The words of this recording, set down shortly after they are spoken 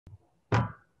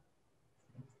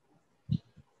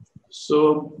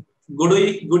So, good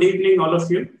evening, all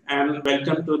of you, and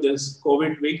welcome to this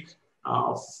COVID week.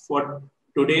 For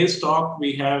today's talk,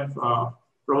 we have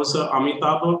Professor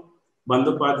Amitabh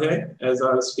Bandyopadhyay as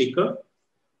our speaker.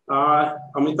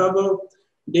 Amitabh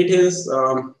did his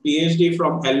PhD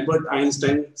from Albert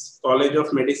Einstein's College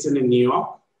of Medicine in New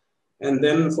York, and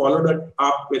then followed it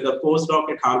up with a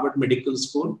postdoc at Harvard Medical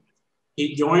School.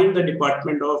 He joined the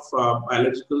Department of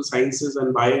Biological Sciences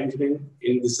and Bioengineering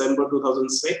in December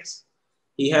 2006.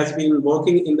 He has been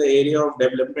working in the area of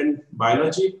development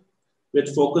biology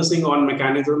with focusing on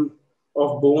mechanism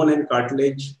of bone and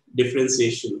cartilage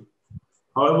differentiation.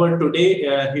 However,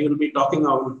 today he will be talking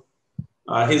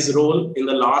about his role in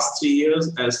the last 3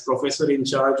 years as professor in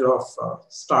charge of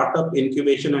Startup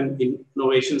Incubation and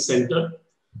Innovation Center.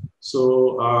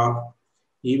 So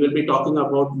he will be talking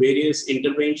about various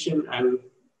intervention and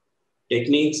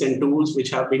techniques and tools which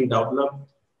have been developed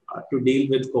to deal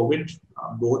with COVID,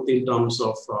 both in terms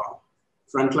of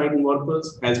frontline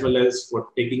workers as well as for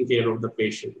taking care of the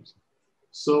patients.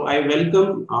 So I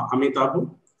welcome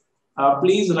Amitabh.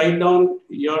 Please write down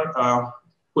your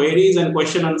queries and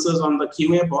question answers on the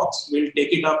QA box. We'll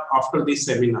take it up after this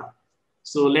seminar.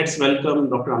 So let's welcome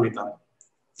Dr. Amitabh.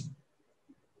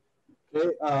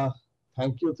 Okay,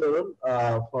 thank you,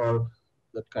 Tarun, for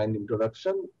that kind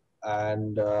introduction.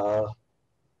 And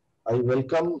I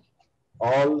welcome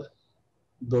all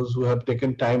those who have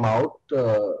taken time out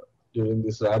during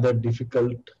this rather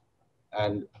difficult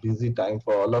and busy time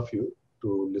for all of you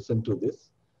to listen to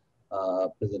this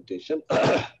presentation.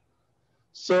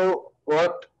 So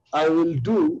what I will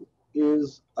do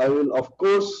is I will, of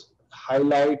course,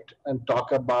 highlight and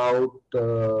talk about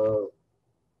the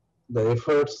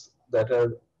efforts that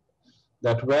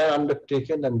were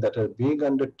undertaken and that are being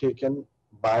undertaken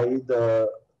by the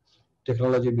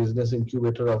Technology Business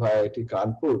Incubator of IIT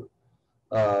Kanpur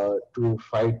to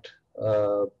fight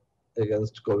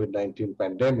against COVID-19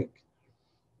 pandemic.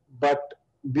 But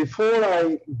before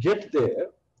I get there,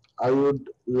 I would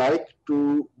like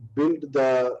to build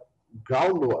the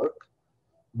groundwork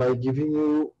by giving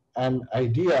you an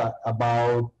idea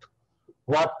about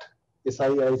what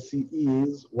SIIC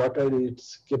is, what are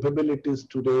its capabilities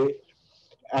today,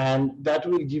 and that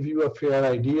will give you a fair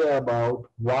idea about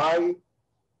why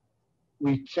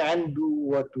we can do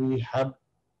what we have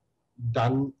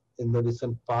done in the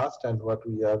recent past and what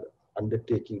we are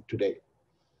undertaking today.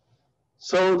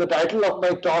 So the title of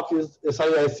my talk is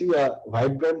SIIC, a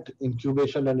vibrant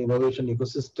incubation and innovation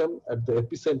ecosystem at the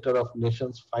epicenter of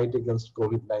nation's fight against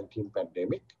COVID-19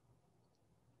 pandemic.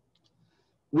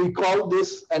 We call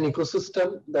this an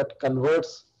ecosystem that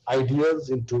converts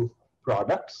ideas into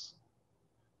products.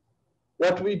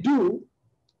 What we do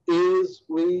is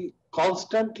we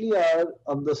constantly are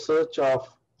on the search of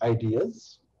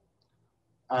ideas,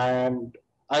 and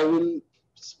I will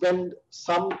spend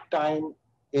some time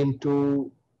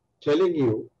into telling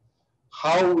you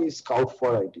how we scout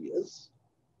for ideas.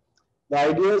 The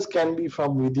ideas can be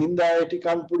from within the IIT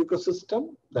Kanpur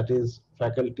ecosystem, that is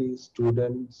faculty,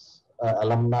 students,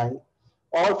 alumni,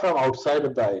 or from outside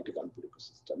of the IIT Kanpur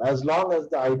ecosystem. As long as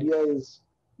the idea is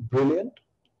brilliant,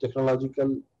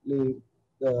 technologically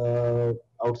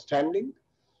outstanding,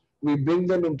 we bring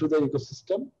them into the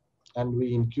ecosystem and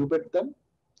we incubate them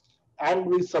and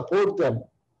we support them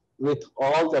with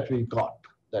all that we got.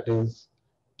 That is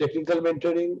technical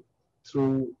mentoring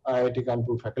through IIT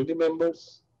Kanpur faculty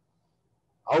members,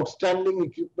 outstanding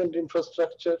equipment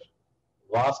infrastructure,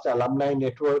 vast alumni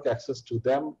network, access to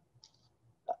them,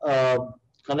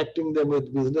 connecting them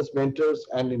with business mentors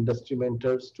and industry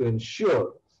mentors to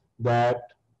ensure that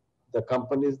the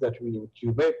companies that we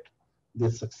incubate, they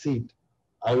succeed.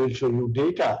 I will show you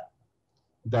data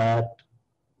that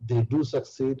they do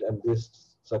succeed and they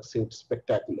succeed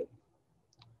spectacularly.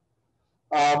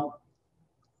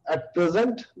 At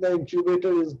present, the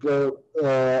incubator is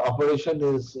operation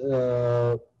is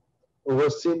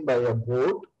overseen by a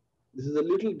board. This is a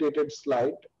little dated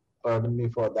slide, pardon me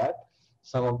for that.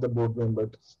 Some of the board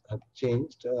members have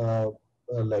changed.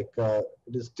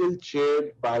 It is still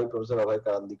chaired by Professor Abhay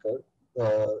Karandikar,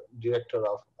 director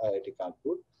of IIT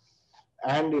Kanpur.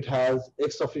 And it has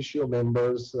ex officio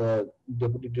members,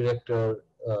 deputy director,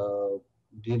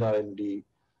 dean R&D,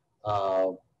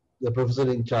 the professor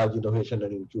in charge innovation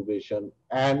and incubation,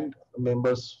 and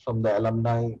members from the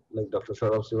alumni like Dr.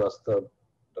 Saurabh Srivastava,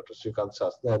 Dr.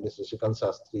 Mr. Shrikant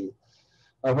Sastry,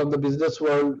 from the business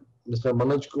world, Mr.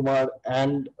 Manoj Kumar,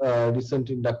 and recent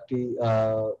inductee,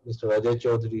 Mr. Ajay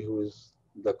Chaudhary, who is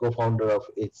the co-founder of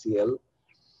HCL.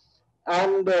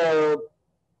 And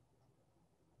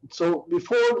so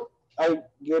before I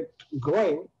get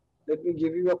going, let me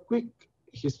give you a quick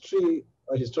history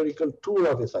a historical tour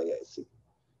of SIIC.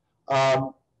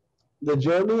 Um, the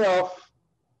journey of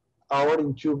our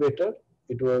incubator,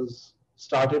 it was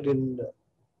started in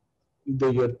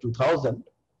the year 2000.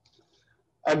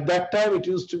 At that time, it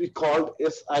used to be called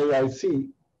SIIC,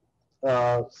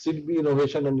 SIDBI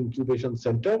Innovation and Incubation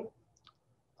Center.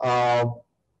 Uh,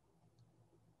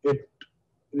 it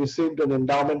received an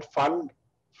endowment fund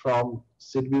from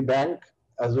SIDBI Bank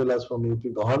as well as from UP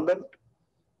government,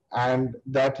 and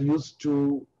that used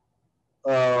to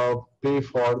pay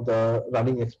for the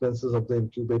running expenses of the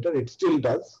incubator. It still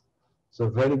does. So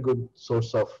very good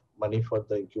source of money for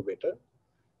the incubator.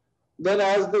 Then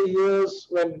as the years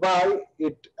went by,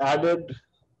 it added a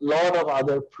lot of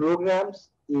other programs.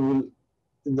 You will,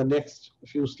 in the next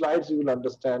few slides, you will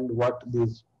understand what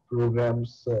these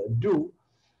programs do.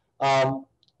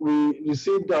 We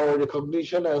received our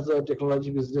recognition as a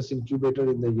technology business incubator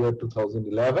in the year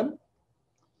 2011.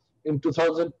 In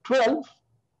 2012,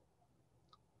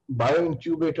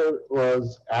 bioincubator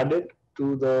was added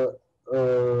to the,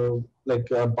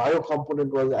 a bio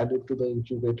component was added to the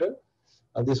incubator.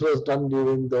 This was done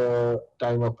during the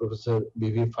time of Professor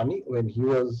B.V. Funny, when he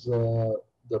was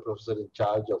the professor in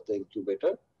charge of the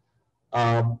incubator.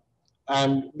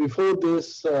 And before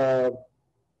this,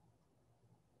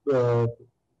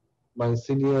 my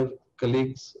senior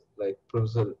colleagues like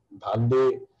Professor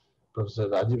Dhande, Professor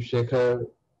Rajiv Shekhar,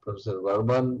 Professor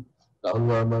Varman, Rahul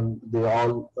Varman, they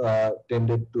all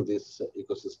tended to this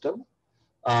ecosystem.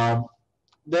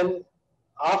 Then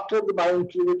after the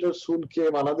bioincubator, soon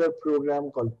came another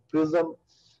program called PRISM.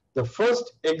 The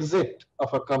first exit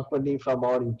of a company from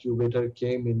our incubator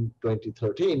came in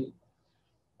 2013.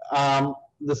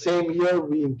 The same year,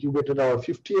 we incubated our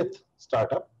 50th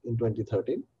startup in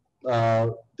 2013.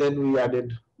 Then we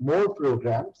added more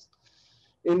programs.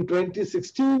 In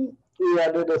 2016, we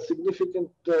added a significant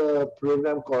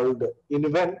program called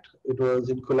Invent. It was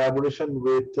in collaboration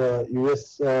with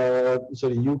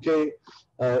UK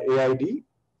AID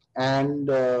and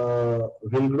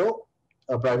Vilgro,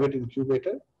 a private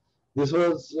incubator. This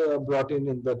was brought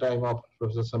in the time of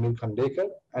Professor Samir Khandekar,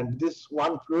 and this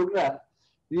one program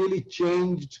really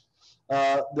changed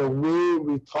the way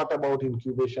we thought about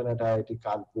incubation at IIT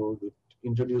Kanpur. It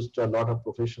introduced a lot of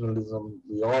professionalism.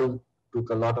 We all took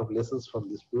a lot of lessons from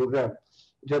this program.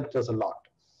 It helped us a lot.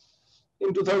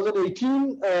 In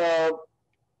 2018,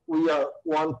 we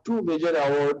won 2 major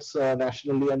awards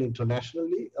nationally and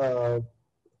internationally,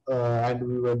 and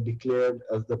we were declared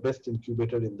as the best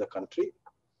incubator in the country.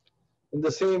 In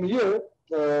the same year,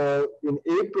 in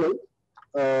April,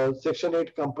 Section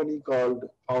 8 company called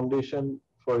Foundation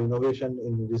for Innovation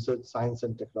in Research, Science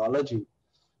and Technology,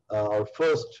 our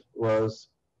first, was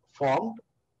formed,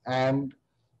 and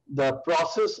the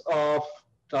process of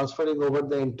transferring over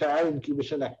the entire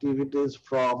incubation activities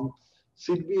from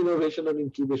SIDBI Innovation and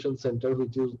Incubation Center,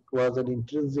 which was an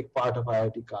intrinsic part of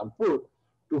IIT Kanpur,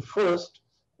 to first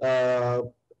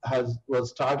was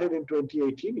started in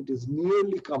 2018. It is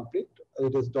nearly complete.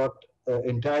 It is not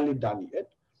entirely done yet.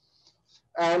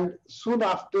 And soon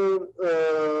after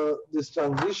this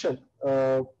transition,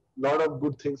 a lot of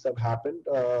good things have happened.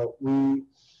 We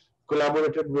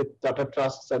collaborated with Tata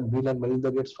Trusts and Bill and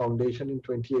Melinda Gates Foundation in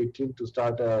 2018 to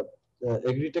start a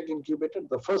agri-tech incubator,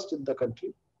 the first in the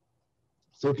country,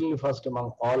 certainly first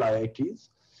among all IITs.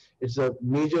 It's a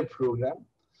major program.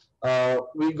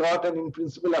 We got an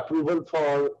in-principle approval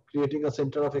for creating a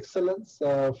center of excellence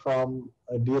from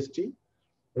DST,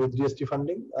 with DST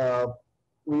funding.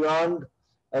 We earned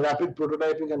a rapid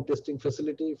prototyping and testing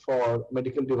facility for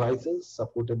medical devices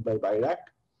supported by BIRAC.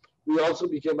 We also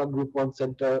became a Group 1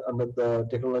 center under the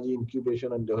Technology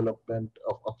Incubation and Development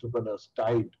of Entrepreneurs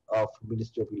Tide of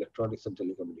Ministry of Electronics and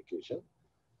Telecommunication.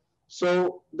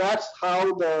 So that's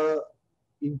how the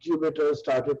incubator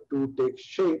started to take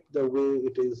shape the way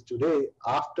it is today,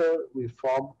 after we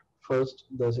formed first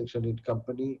the Section 8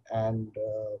 company. And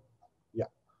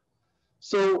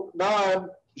so now I'm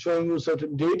showing you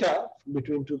certain data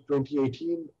between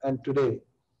 2018 and today.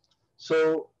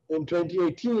 So in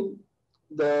 2018,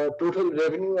 the total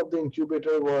revenue of the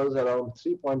incubator was around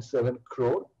 3.7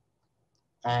 crore,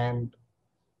 and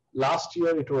last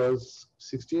year it was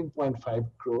 16.5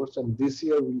 crores, and this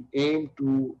year we aim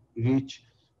to reach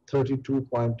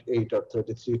 32.8 or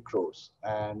 33 crores,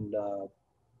 and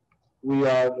we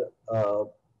are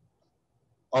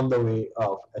on the way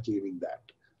of achieving that.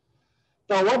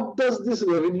 Now, what does this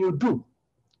revenue do?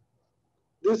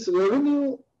 This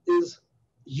revenue is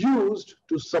used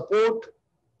to support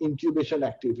incubation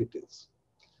activities.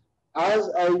 As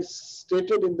I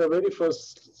stated in the very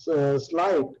first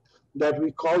slide, that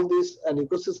we call this an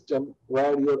ecosystem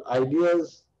where your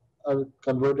ideas are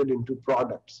converted into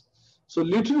products. So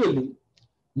literally,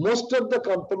 most of the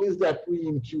companies that we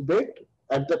incubate,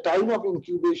 at the time of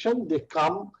incubation, they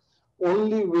come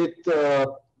only with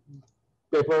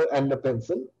paper and a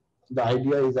pencil. The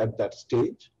idea is at that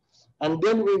stage. And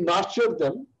then we nurture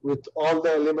them with all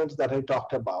the elements that I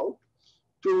talked about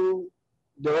to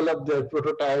develop their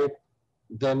prototype,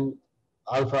 then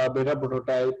alpha, beta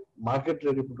prototype, market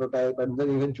ready prototype, and then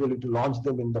eventually to launch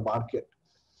them in the market.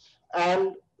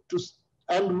 And to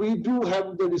and we do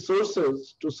have the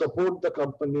resources to support the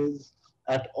companies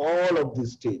at all of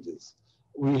these stages.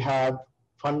 We have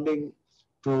funding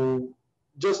to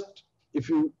just, if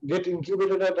you get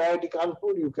incubated at IIT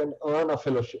Kanpur, you can earn a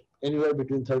fellowship anywhere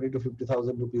between 30 to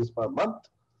 50,000 rupees per month.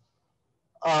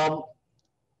 Um,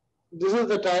 this is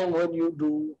the time when you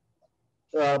do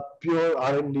pure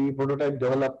R&D, prototype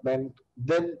development.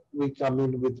 Then we come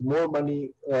in with more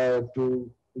money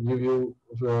to give you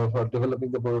for developing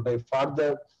the prototype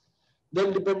further.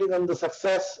 Then depending on the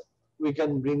success, we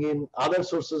can bring in other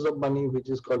sources of money, which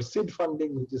is called seed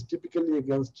funding, which is typically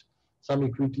against some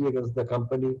equity against the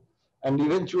company. And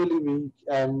eventually we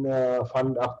can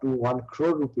fund up to 1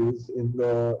 crore rupees in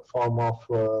the form of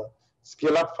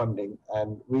scale-up funding.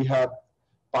 And we have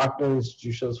partner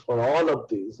institutions for all of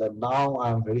these. And now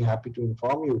I'm very happy to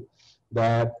inform you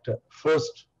that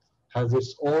FIRST has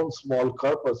its own small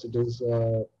corpus. It is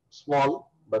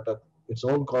small, but its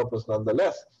own corpus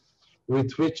nonetheless,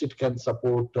 with which it can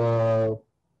support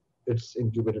its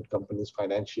incubated companies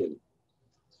financially.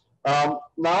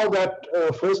 Now that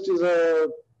FIRST is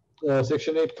a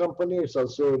Section 8 company, it's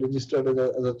also registered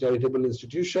as a charitable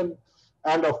institution.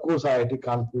 And of course, IIT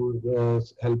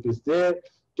Kanpur's help is there.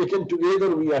 Taken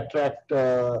together, we attract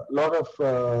a lot of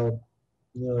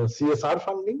CSR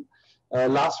funding.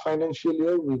 Last financial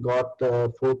year, we got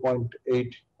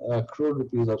 4.8 crore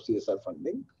rupees of CSR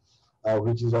funding,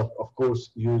 which is of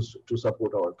course used to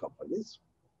support our companies.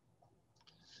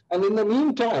 And in the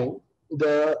meantime,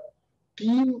 the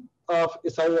team of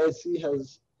SIIC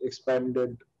has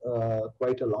expanded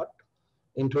quite a lot.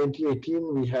 In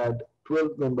 2018, we had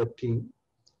 12-member team.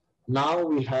 Now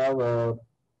we have a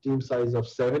team size of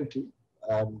 70,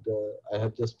 and I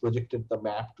have just projected the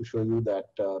map to show you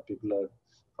that people are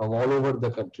from all over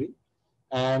the country.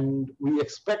 And we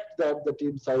expect that the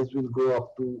team size will go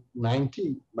up to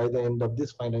 90 by the end of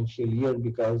this financial year,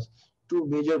 because two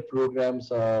major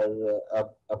programs are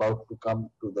about to come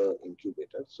to the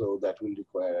incubator. So that will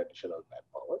require additional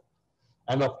manpower.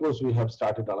 And of course, we have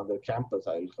started another campus.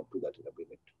 I will come to that in a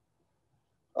minute.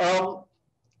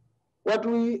 What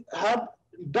we have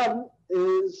done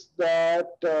is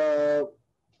that the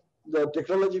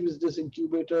technology business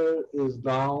incubator is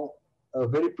now a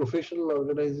very professional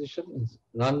organization. It's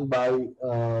run by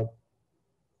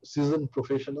seasoned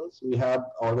professionals. We have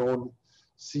our own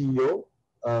CEO,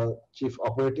 Chief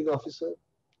Operating Officer,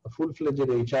 a full-fledged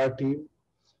HR team,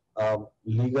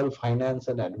 legal, finance,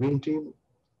 and admin team,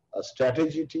 a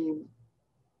strategy team,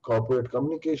 corporate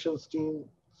communications team,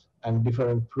 and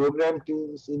different program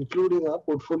teams, including a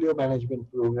portfolio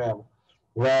management program,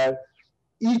 where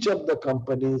each of the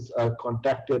companies are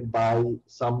contacted by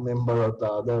some member or the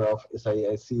other of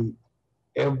SIIC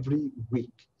every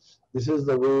week. This is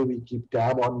the way we keep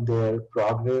tab on their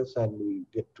progress, and we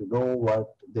get to know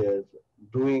what they're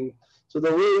doing. So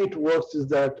the way it works is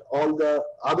that all the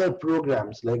other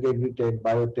programs like agri-tech,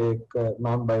 biotech,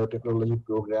 non-biotechnology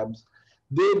programs,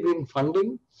 they bring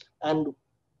funding, and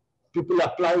people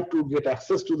apply to get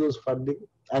access to those funding,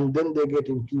 and then they get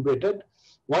incubated.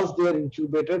 Once they are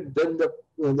incubated, then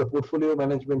the portfolio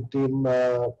management team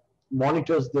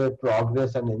monitors their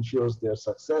progress and ensures their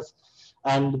success,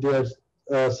 and they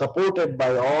are supported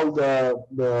by all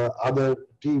the other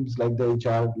teams like the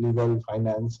HR, legal,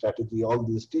 finance, strategy, all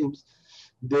these teams.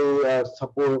 They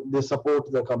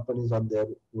support the companies on their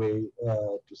way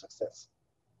to success.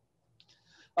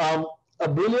 A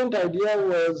brilliant idea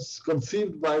was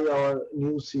conceived by our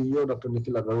new CEO, Dr.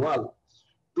 Nikhil Agarwal,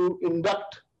 to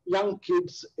induct young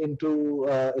kids into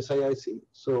SIIC.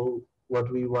 So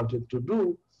what we wanted to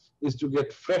do is to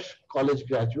get fresh college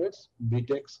graduates,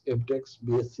 BTechs, MTechs,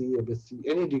 BSc, MSc,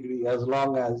 any degree, as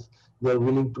long as they're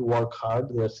willing to work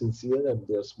hard, they're sincere, and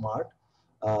they're smart.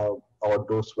 Our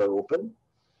doors were open.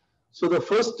 So the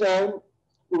first time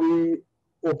we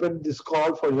opened this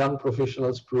call for young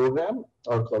professionals program,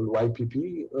 or called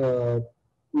YPP,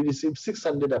 we received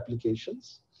 600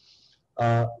 applications.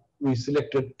 We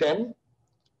selected 10,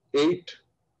 8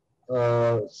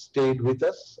 stayed with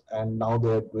us, and now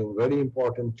they're doing very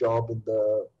important job in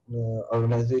the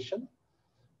organization.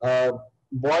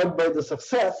 Buoyed by the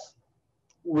success,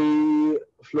 we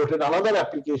floated another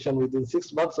application within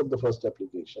 6 months of the first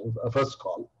application, first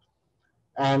call.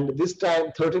 And this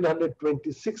time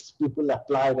 1,326 people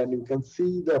applied, and you can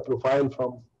see the profile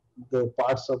from the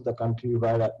parts of the country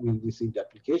where we received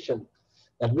application.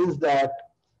 That means that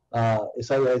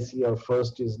SIIC, our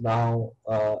first, is now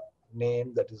a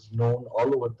name that is known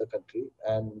all over the country,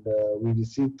 and we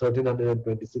received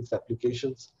 1,326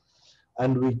 applications,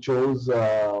 and we chose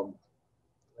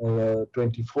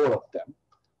 24 of them,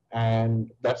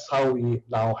 and that's how we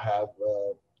now have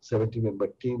a 70-member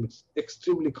team. It's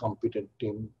extremely competent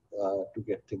team to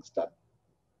get things done.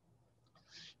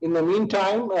 In the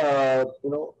meantime,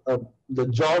 the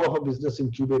job of a business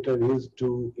incubator is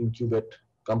to incubate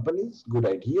companies, good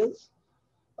ideas.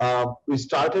 We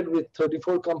started with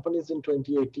 34 companies in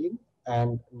 2018,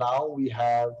 and now we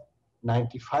have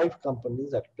 95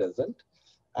 companies at present.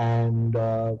 And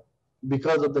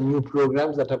because of the new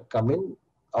programs that have come in,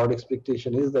 our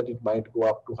expectation is that it might go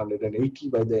up to 180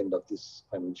 by the end of this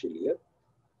financial year.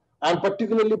 I'm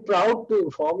particularly proud to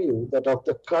inform you that of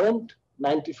the current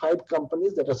 95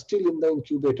 companies that are still in the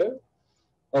incubator,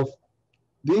 of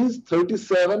these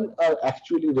 37 are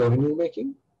actually revenue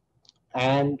making.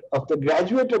 And of the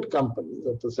graduated companies,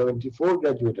 of the 74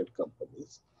 graduated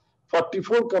companies,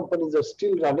 44 companies are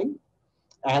still running,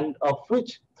 and of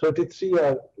which 33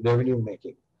 are revenue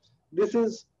making. This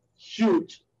is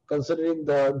huge considering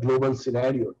the global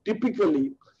scenario.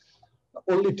 Typically,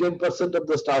 only 10% of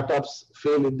the startups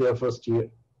fail in their first year,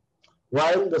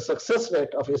 while the success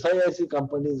rate of SIIC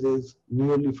companies is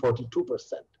nearly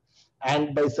 42%.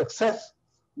 And by success,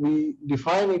 we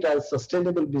define it as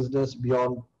sustainable business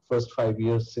beyond first 5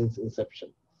 years since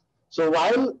inception. So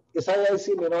while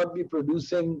SIIC may not be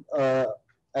producing an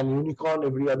unicorn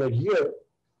every other year,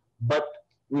 but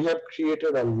we have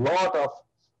created a lot of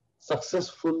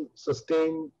successful,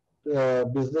 sustained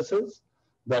businesses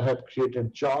that have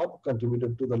created jobs,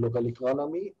 contributed to the local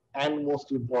economy, and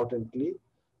most importantly,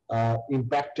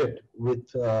 impacted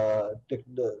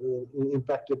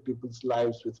people's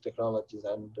lives with technologies,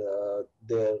 and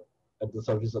they're at the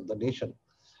service of the nation.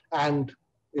 And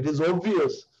it is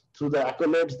obvious through the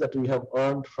accolades that we have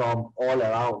earned from all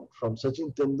around, from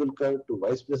Sachin Tendulkar to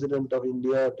Vice President of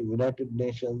India to United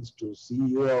Nations to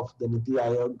CEO of the Niti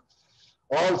Aayog,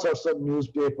 all sorts of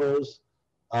newspapers,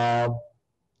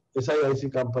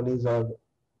 SIIC companies are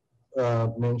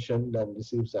mentioned and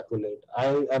receives accolade.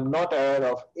 I am not aware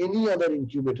of any other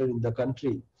incubator in the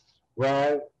country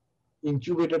where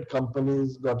incubated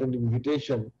companies got an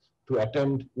invitation to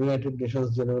attend United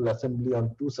Nations General Assembly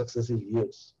on 2 successive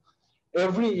years.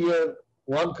 Every year,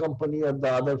 one company or the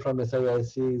other from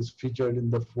SIIC is featured in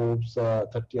the Forbes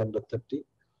 30 under 30.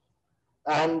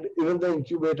 And even the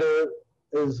incubator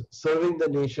is serving the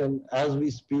nation as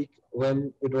we speak.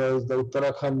 When it was the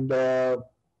Uttarakhand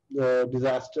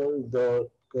disaster, the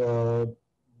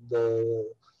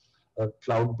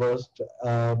cloud burst,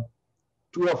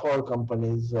 2 of our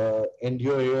companies,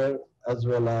 Endure Air as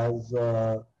well as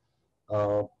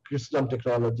Chrislam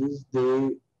Technologies,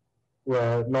 they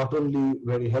were not only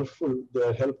very helpful,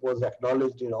 their help was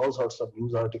acknowledged in all sorts of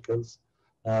news articles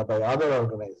by other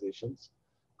organizations.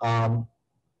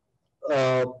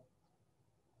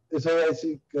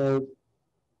 SIIC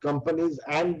companies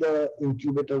and the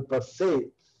incubator per se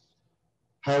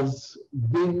has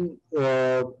been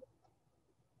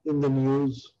in the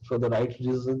news for the right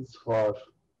reasons, for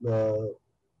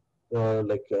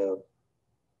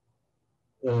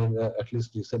at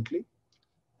least recently.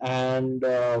 And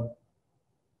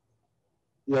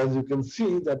as you can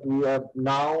see that we have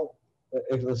now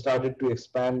started to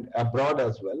expand abroad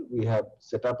as well. We have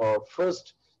set up our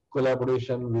first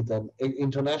collaboration with an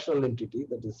international entity,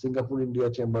 that is Singapore India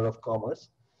Chamber of Commerce,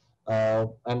 and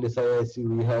SIIC.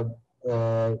 We have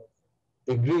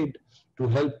agreed to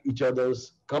help each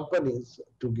other's companies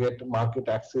to get market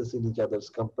access in each other's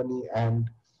company and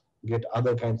get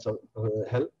other kinds of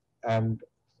help. And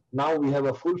now we have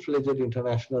a full-fledged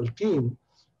international team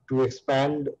to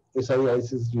expand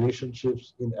SIIC's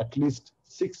relationships in at least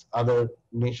 6 other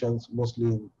nations, mostly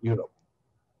in Europe.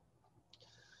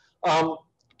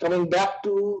 Coming back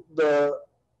to the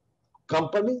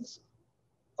companies,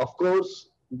 of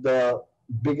course, the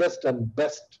biggest and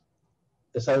best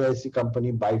SIIC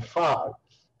company by far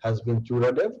has been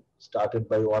Curadev, started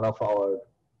by one of our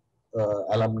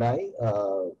alumni,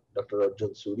 Dr.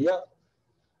 Arjun Surya.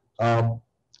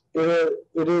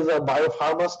 It is a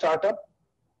biopharma startup,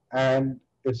 and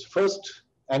its first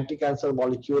anti-cancer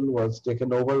molecule was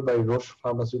taken over by Roche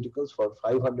Pharmaceuticals for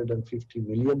 $550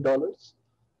 million.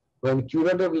 When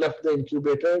Curadev left the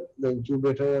incubator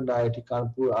and IIT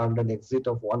Kanpur earned an exit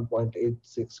of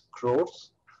 1.86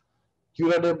 crores.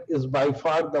 Curative is by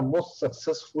far the most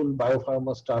successful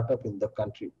biopharma startup in the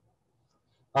country.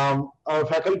 Our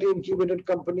faculty incubated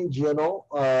company, GNO,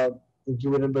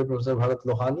 incubated by Professor Bharat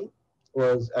Lohani,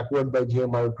 was acquired by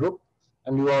GMR Group.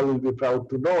 And you all will be proud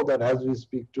to know that as we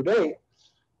speak today,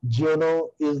 GNO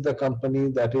is the company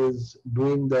that is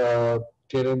doing the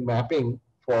terrain mapping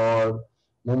for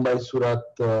Mumbai-Surat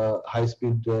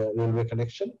high-speed railway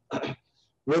connection.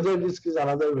 Weather Risk is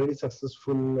another very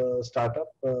successful startup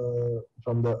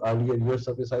from the earlier years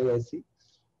of SIIC.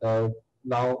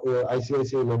 Now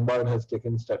ICICI Lombard has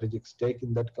taken strategic stake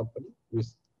in that company.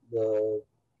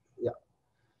 Yeah.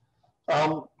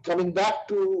 Coming back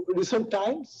to recent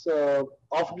times,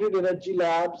 Off-Grid Energy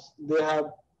Labs, they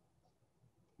have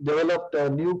developed a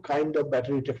new kind of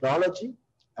battery technology,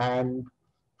 and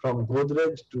from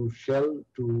Godrej to Shell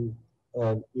to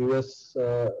US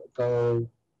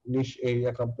niche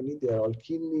area company, they are all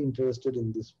keenly interested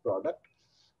in this product,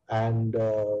 and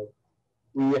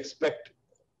we expect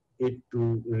it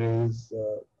to raise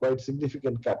quite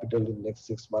significant capital in the next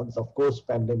 6 months. Of course,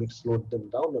 pandemic slowed them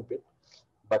down a bit,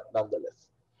 but nonetheless.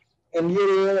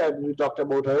 NDRA, as we talked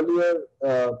about earlier,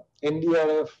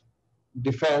 NDRF,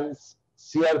 Defense,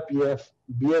 CRPF,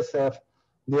 BSF,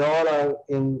 they all are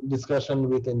in discussion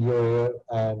with NDRA,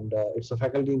 and it's a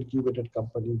faculty incubated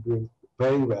company doing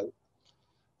very well.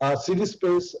 CD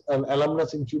Space, an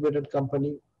alumnus incubated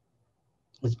company,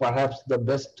 is perhaps the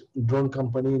best drone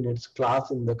company in its class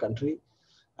in the country,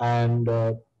 and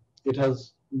it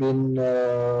has been,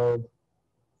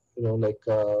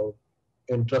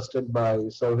 entrusted by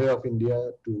Survey of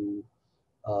India to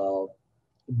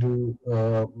do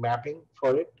mapping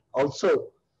for it. Also,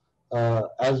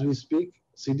 as we speak,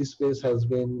 CD Space has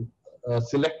been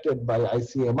selected by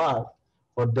ICMR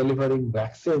for delivering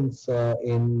vaccines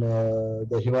in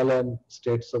the Himalayan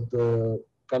states of the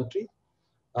country.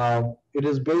 It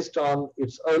is based on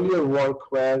its earlier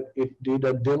work where it did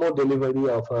a demo delivery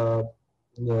of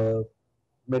a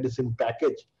medicine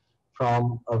package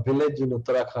from a village in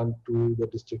Uttarakhand to the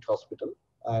district hospital.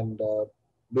 And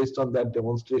based on that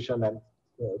demonstration and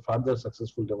further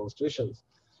successful demonstrations,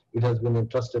 it has been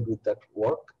entrusted with that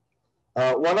work.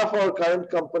 One of our current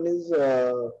companies,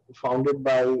 founded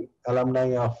by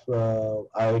alumni of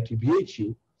IIT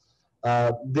BHU,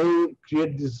 they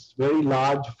create these very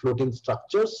large floating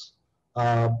structures,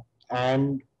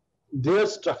 and their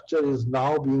structure is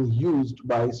now being used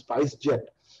by SpiceJet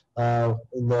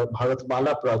in the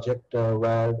Bharatmala project,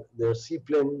 where their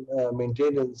seaplane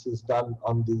maintenance is done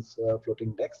on these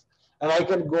floating decks. And I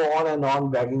can go on and on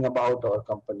bragging about our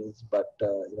companies, but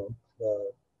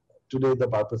today the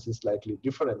purpose is slightly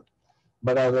different.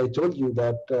 But as I told you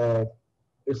that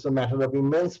it's a matter of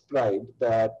immense pride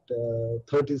that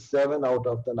 37 out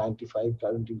of the 95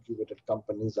 current incubated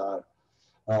companies are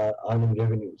earning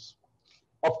revenues.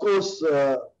 Of course,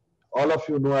 all of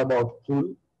you know about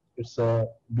Pool. It's a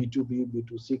B2B,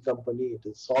 B2C company. It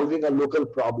is solving a local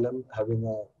problem, having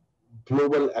a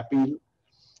global appeal.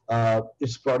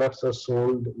 Its products are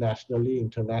sold nationally,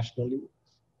 internationally.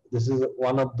 This is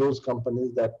one of those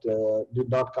companies that did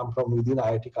not come from within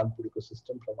IIT Kanpur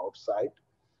ecosystem, from outside.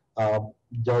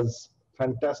 Does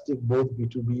fantastic both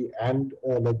B2B and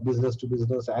like business to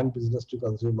business and business to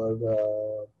consumer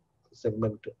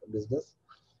segment business.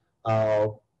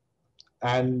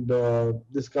 And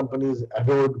this company is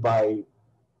adored by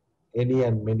any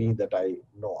and many that I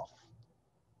know of.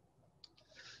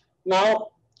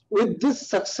 Now, with this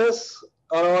success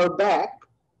on our back,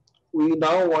 we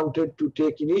now wanted to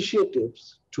take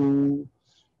initiatives to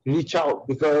reach out,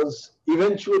 because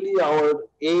eventually our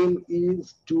aim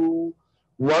is to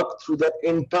work through the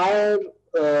entire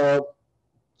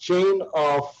chain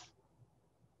of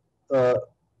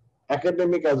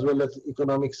academic as well as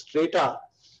economic strata,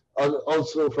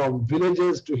 also from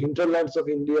villages to hinterlands of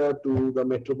India to the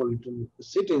metropolitan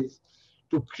cities,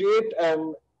 to create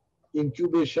an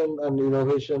incubation and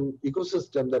innovation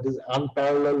ecosystem that is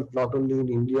unparalleled not only in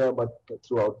India but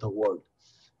throughout the world.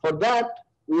 For that,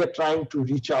 we are trying to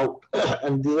reach out,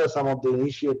 and these are some of the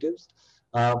initiatives.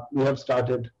 We have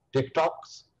started Tech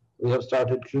Talks, we have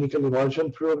started Clinical Immersion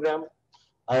Program,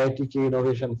 IITK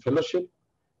Innovation Fellowship,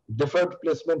 Deferred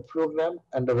Placement Program,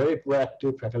 and a very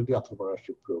proactive Faculty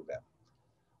Entrepreneurship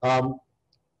Program.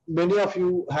 Many of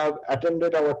you have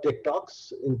attended our Tech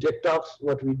Talks. In Tech Talks,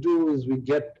 what we do is we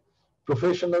get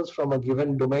professionals from a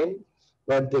given domain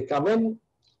where they come in,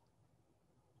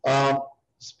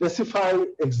 specify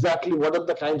exactly what are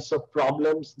the kinds of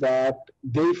problems that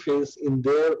they face in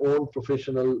their own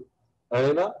professional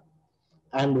arena,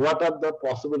 and what are the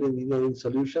possible engineering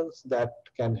solutions that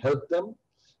can help them.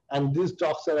 And these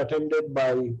talks are attended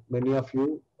by many of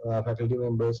you faculty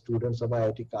members, students of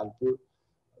IIT Kanpur.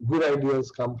 Good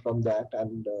ideas come from that,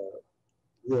 and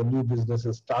the new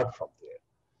businesses start from there.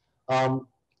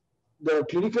 The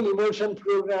clinical immersion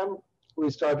program we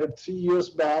started 3 years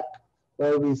back,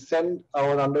 where we send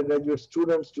our undergraduate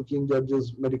students to King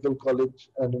George's Medical College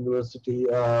and University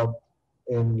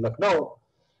in Lucknow,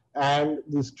 and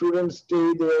the students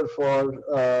stay there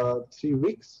for 3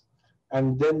 weeks,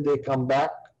 and then they come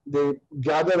back. They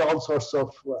gather all sorts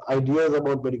of ideas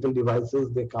about medical devices.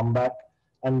 They come back,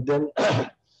 and then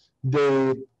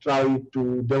they try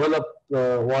to develop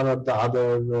one or the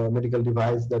other medical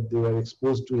device that they were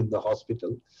exposed to in the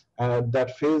hospital. And at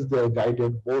that phase, they are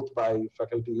guided both by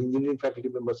faculty, engineering faculty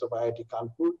members of IIT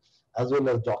Kanpur, as well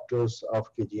as doctors of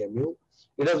KGMU.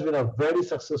 It has been a very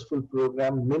successful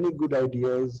program. Many good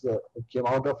ideas came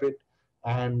out of it,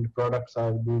 and products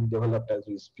are being developed as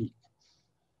we speak.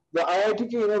 The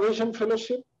IIT Innovation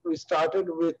Fellowship, we started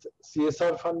with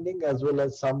CSR funding as well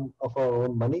as some of our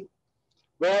own money,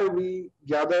 where we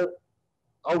gather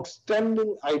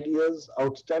outstanding ideas,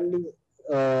 outstanding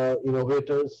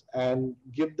innovators, and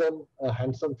give them a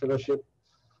hands-on fellowship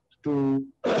to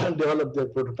develop their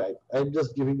prototype. I'm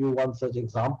just giving you one such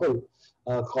example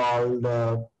called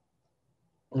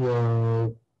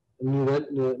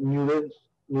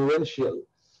Neurential.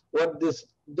 What this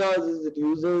does is it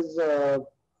uses a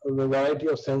variety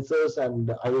of sensors and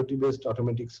IoT-based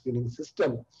automatic screening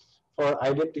system for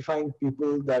identifying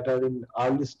people that are in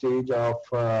early stage of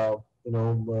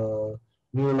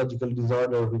neurological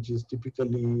disorder, which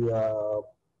typically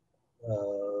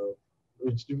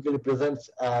presents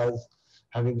as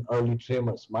having early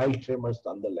tremors, mild tremors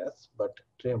nonetheless, but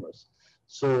tremors.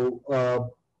 So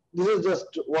this is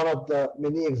just one of the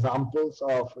many examples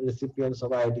of recipients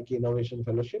of IIT Innovation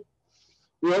Fellowship.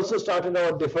 We also started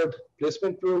our deferred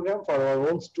placement program for our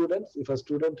own students. If a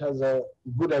student has a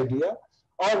good idea,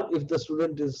 or if the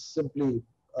student is simply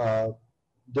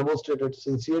demonstrated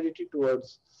sincerity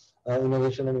towards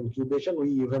innovation and incubation, we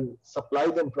even supply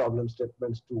them problem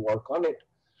statements to work on it.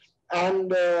 And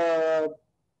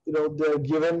they're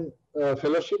given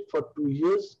fellowship for 2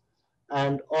 years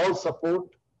and all support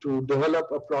to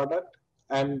develop a product.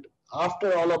 And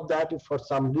after all of that, if for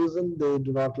some reason they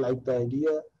do not like the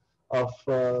idea of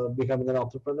becoming an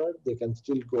entrepreneur, they can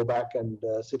still go back and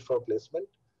sit for placement.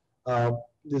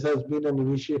 This has been an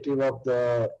initiative of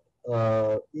the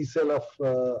ECEL of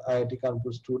IIT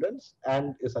Kanpur students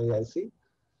and SIIC.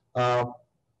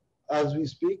 As we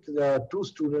speak, two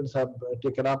students have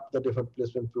taken up the deferred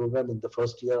placement program in the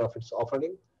first year of its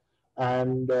offering.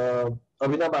 And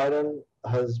Abhinav Iron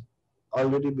has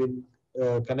already been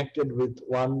connected with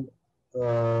one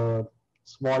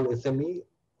small SME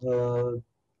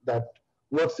that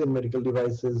works in medical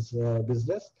devices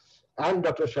business, and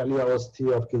Dr. Shali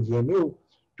Awasthi of KGMU.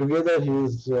 Together, he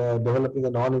is developing a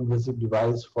non-invasive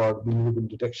device for bilirubin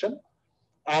detection.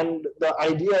 And the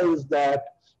idea is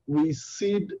that we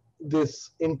seed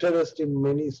this interest in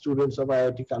many students of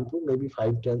IIT Kanpur, maybe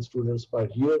 5-10 students per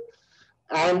year,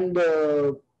 and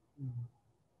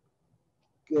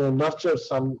nurture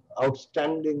some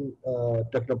outstanding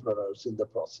technopreneurs in the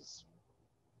process.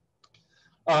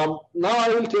 Now I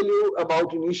will tell you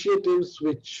about initiatives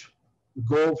which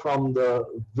go from the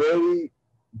very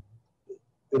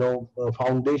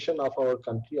foundation of our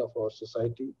country, of our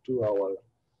society, to our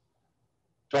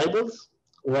tribals,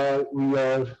 where we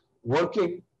are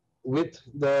working with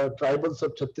the tribals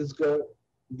of Chhattisgarh.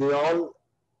 They all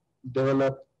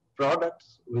develop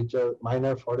products which are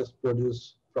minor forest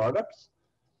produce products.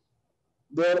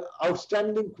 They're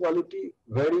outstanding quality,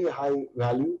 very high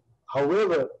value.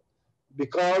 However,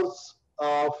 because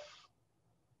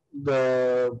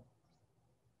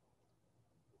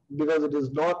it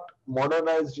is not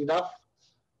modernized enough,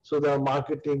 so the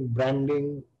marketing,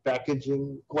 branding,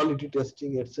 packaging, quality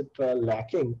testing, etc.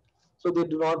 lacking, so they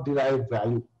do not derive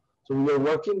value. So we are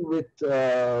working with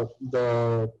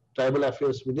the Tribal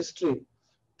Affairs Ministry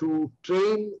to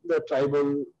train the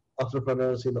tribal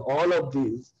entrepreneurs in all of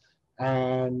these,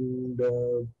 and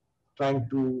trying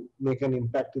to make an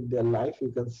impact in their life.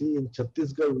 You can see in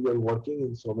Chhattisgarh, we are working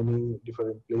in so many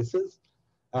different places.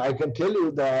 I can tell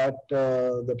you that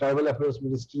the Tribal Affairs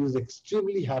Ministry is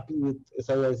extremely happy with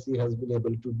SIIC has been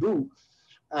able to do.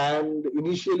 And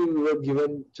initially we were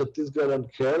given Chhattisgarh and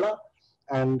Kerala,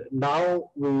 and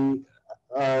now we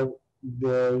are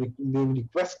being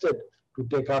requested to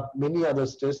take up many other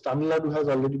states. Tamil Nadu has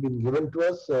already been given to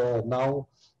us. Now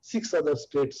 6 other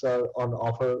states are on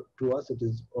offer to us. It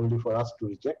is only for us to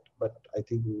reject, but I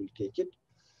think we will take it.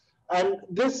 And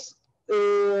this,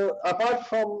 apart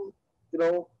from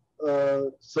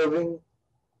serving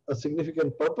a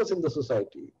significant purpose in the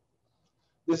society,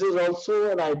 This is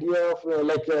also an idea of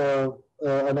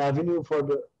an avenue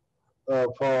for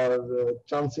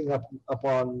chancing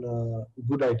upon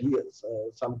good ideas.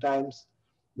 Sometimes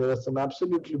there are some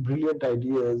absolutely brilliant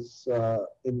ideas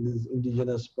in this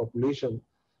indigenous population,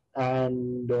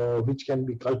 and which can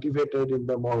be cultivated in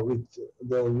the more with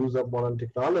the use of modern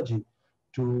technology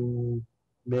to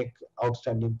make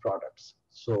outstanding products.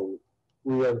 So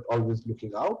we are always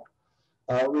looking out.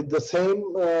 With the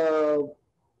same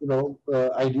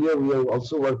idea, we are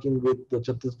also working with the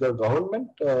Chhattisgarh government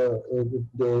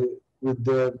with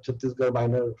the Chhattisgarh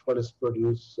Minor Forest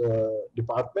Produce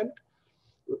Department.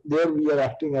 There we are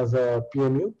acting as a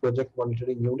PMU, Project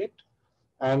Monitoring Unit,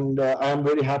 and I am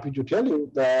very happy to tell you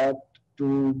that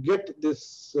to get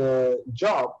this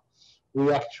job,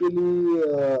 we actually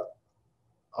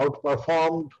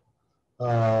outperformed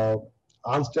uh,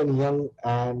 Ernst and Young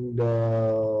and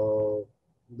the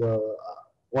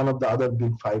one of the other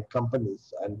big five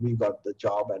companies, and we got the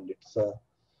job, and it's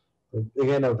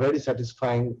again a very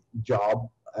satisfying job,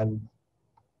 and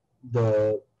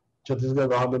the Chhattisgarh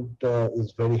government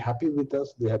is very happy with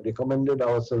us. They have recommended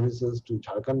our services to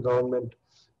Jharkhand government,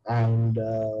 and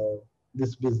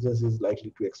this business is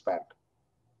likely to expand.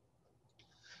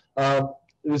 Uh,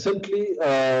 Recently,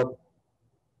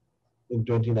 in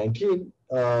 2019,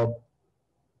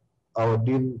 our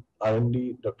Dean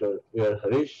R&D, Dr. A.R.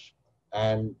 Harish,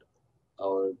 and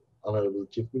our Honorable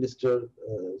Chief Minister,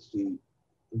 Sri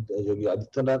Yogi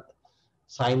Adityanath,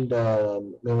 signed a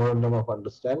memorandum of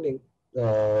understanding.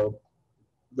 Uh,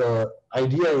 the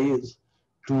idea is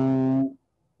to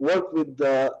work with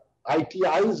the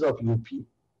ITIs of UP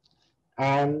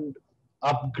and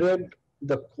upgrade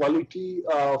the quality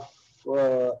of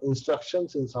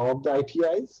instructions in some of the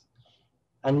ITIs,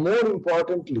 and more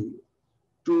importantly,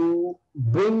 to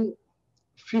bring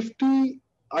 50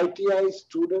 ITI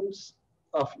students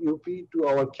of UP to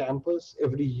our campus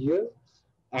every year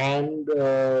and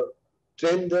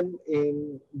train them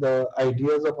in the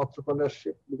ideas of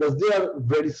entrepreneurship, because they are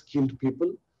very skilled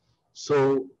people.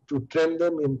 So to train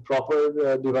them in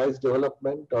proper device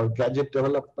development or gadget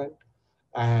development,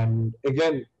 and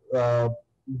again,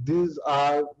 these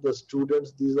are the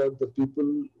students, these are the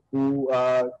people who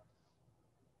are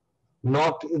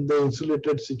not in the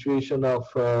insulated situation of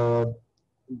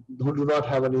who do not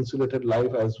have an insulated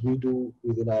life as we do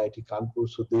within IIT Kanpur.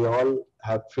 So they all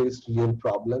have faced real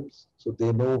problems. So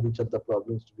they know which are the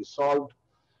problems to be solved.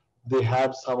 They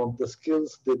have some of the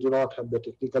skills. They do not have the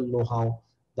technical know-how.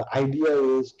 The idea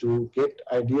is to get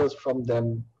ideas from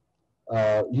them,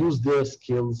 use their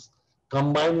skills,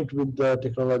 combine it with the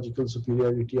technological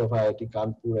superiority of IIT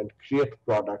Kanpur, and create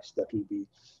products that will be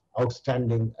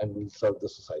outstanding and will serve the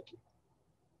society.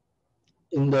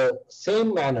 In the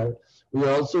same manner, we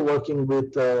are also working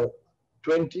with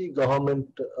 20 government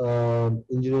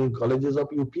engineering colleges of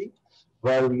UP,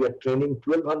 where we are training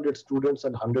 1,200 students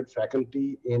and 100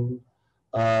 faculty in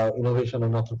innovation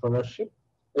and entrepreneurship.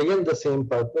 Again, the same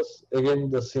purpose, again,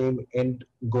 the same end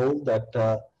goal, that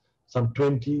some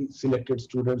 20 selected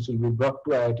students will be brought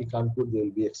to IIT Kanpur. They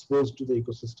will be exposed to the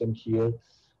ecosystem here.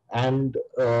 And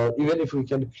even if we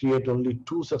can create only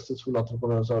 2 successful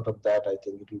entrepreneurs out of that, I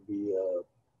think it will be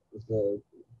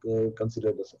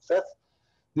considered a success.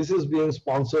 This is being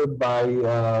sponsored by,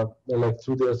 like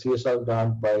through their CSR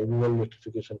grant by Rural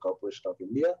Electrification Corporation of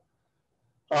India.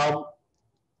 Um,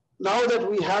 Now that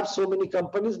we have so many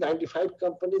companies, 95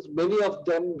 companies, many of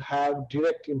them have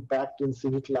direct impact in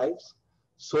civic lives.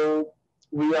 So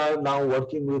we are now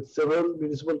working with several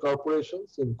municipal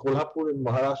corporations in Kolhapur, in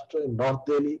Maharashtra, in North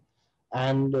Delhi,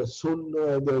 and soon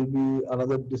there will be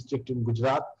another district in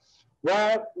Gujarat,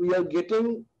 where we are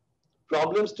getting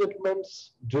problem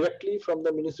statements directly from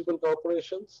the municipal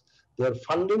corporations. They are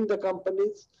funding the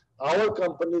companies. Our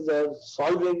companies are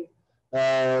solving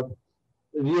uh,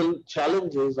 real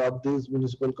challenges of these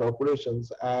municipal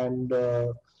corporations, and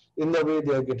in the way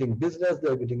they are getting business, they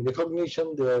are getting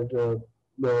recognition, they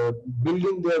are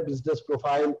building their business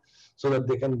profile so that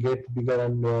they can get bigger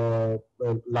and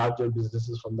larger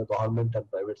businesses from the government and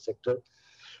private sector.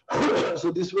 So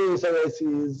this way SIIC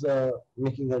is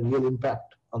making a real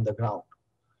impact on the ground.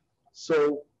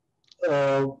 So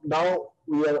now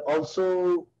we are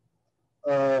also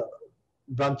uh,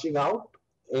 branching out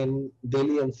in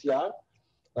Delhi NCR.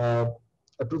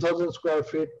 A 2,000 square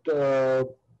feet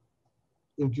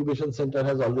incubation center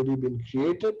has already been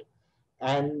created,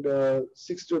 and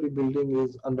 6-story building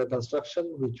is under construction,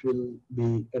 which will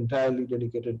be entirely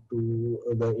dedicated to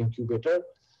the incubator.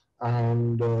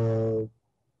 And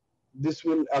this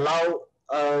will allow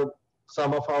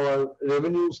some of our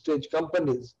revenue stage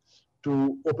companies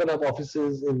to open up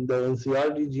offices in the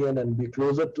NCR region and be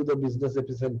closer to the business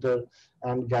epicenter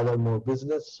and gather more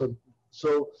business.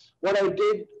 So what I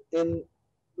did in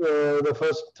the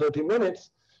first 30 minutes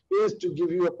is to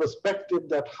give you a perspective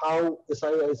that how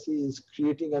SIIC is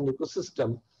creating an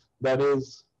ecosystem that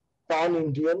is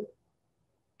pan-Indian,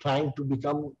 trying to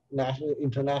become national,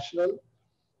 international,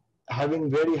 having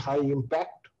very high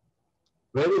impact,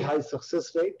 very high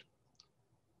success rate.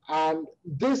 And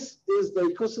this is the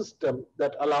ecosystem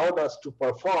that allowed us to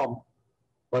perform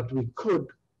what we could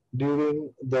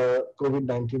during the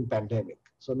COVID-19 pandemic.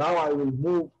 So now I will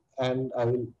move and I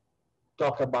will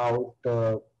talk about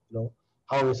how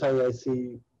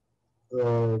SIIC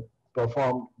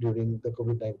performed during the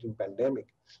COVID-19 pandemic.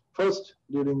 First,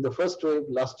 during the first wave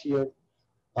last year,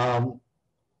 um,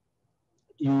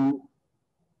 you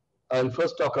I'll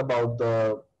first talk about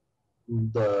the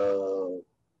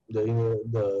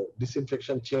the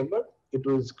disinfection chamber. It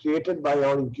was created by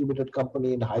our incubated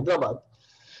company in Hyderabad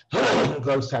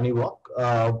called Saniwalk.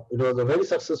 It was a very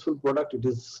successful product. It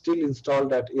is still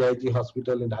installed at AIG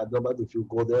Hospital in Hyderabad. If you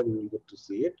go there, you will get to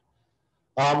see it.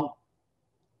 Um,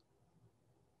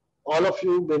 all of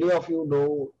you, many of you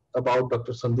know about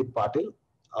Dr. Sandeep Patil,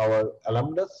 our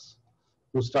alumnus,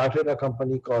 who started a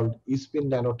company called eSpin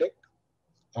Nanotech,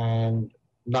 and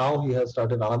now he has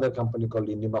started another company called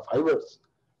Indima Fibers.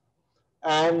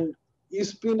 And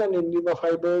eSpin and Indima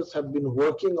Fibers have been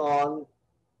working on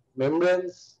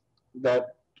membranes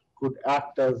that could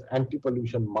act as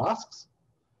anti-pollution masks.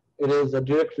 It is a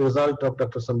direct result of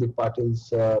Dr. Sandeep Patil's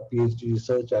PhD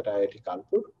research at IIT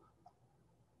Kanpur.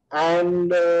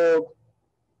 And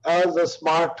as a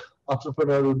smart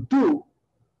entrepreneur would do,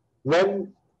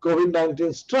 when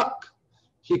COVID-19 struck,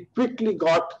 he quickly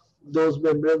got those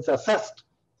membranes assessed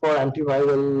for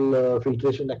antiviral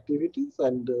filtration activities,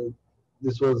 and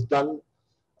this was done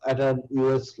at an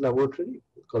US laboratory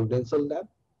called Denzel Lab.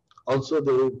 Also,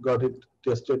 they got it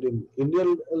tested in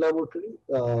Indian laboratory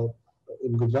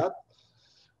in Gujarat.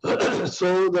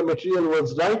 So the material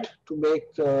was right to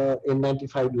make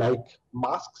N95-like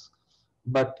masks,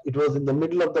 but it was in the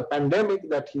middle of the pandemic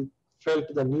that he felt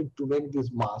the need to make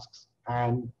these masks.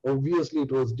 And obviously,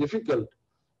 it was difficult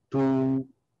to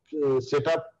set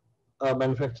up a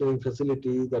manufacturing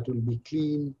facility that will be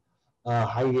clean,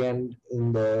 high-end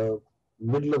in the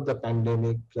middle of the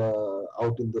pandemic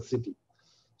out in the city.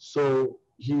 So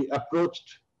he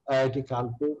approached IIT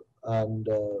Kanpur and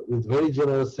with very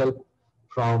generous help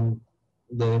from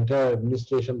the entire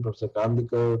administration, Professor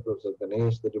Kandikar, Professor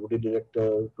Ganesh, the Deputy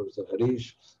Director, Professor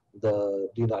Harish, the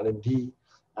Dean R&D,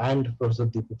 and Professor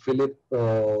Deepak Philip,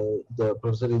 the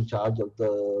professor in charge of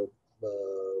the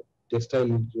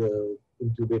textile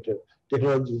incubator,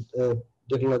 technology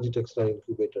textile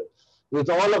incubator. With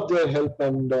all of their help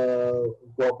and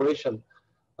cooperation,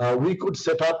 we could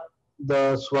set up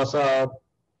the Swasa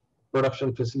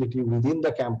production facility within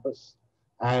the campus.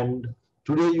 And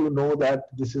today you know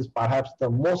that this is perhaps the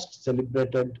most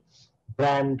celebrated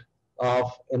brand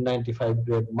of N95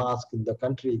 grade mask in the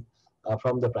country,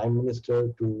 from the Prime Minister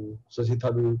to Shashi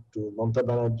Tharoor to Mamata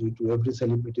Banerjee to every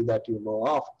celebrity that you know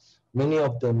of. Many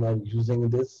of them are using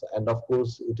this, and of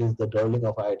course it is the darling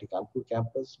of IIT Kanpur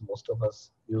campus. Most of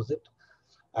us use it,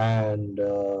 and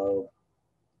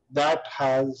that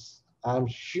has, I'm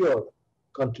sure,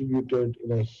 contributed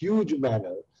in a huge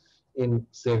manner in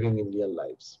saving Indian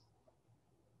lives.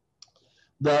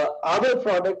 The other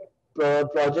project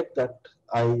that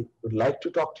I would like to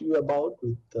talk to you about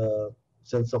with a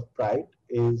sense of pride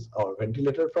is our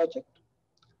ventilator project.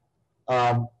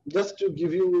 Just to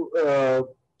give you a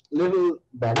little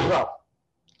backdrop.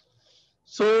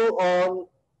 So on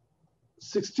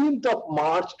 16th of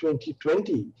March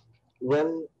 2020,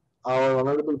 when our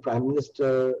Honorable Prime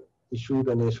Minister issued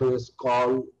an SOS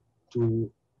call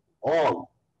to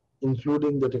all,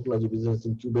 including the technology business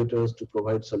incubators, to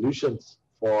provide solutions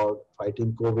for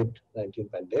fighting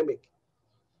COVID-19 pandemic,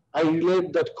 I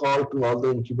relayed that call to all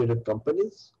the incubated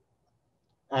companies,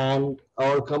 and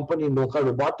our company Noka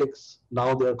Robotics,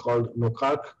 now they are called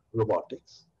Nokark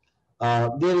Robotics,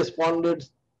 they responded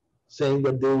saying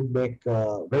that they would make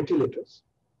ventilators.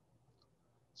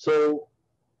 So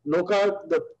Nokark,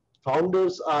 the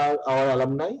founders are our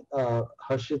alumni,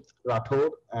 Harshit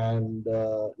Rathod and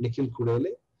Nikhil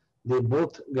Kurele. They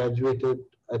both graduated,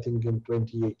 I think, in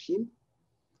 2018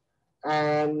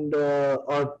 and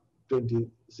or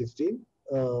 2016,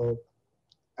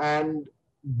 and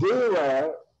they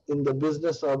were in the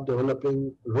business of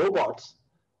developing robots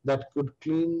that could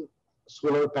clean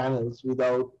solar panels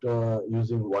without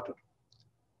using water.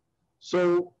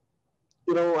 So,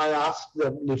 I asked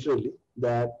them literally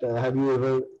that, have you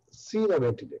ever seen a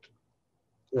ventilator?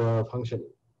 functioning.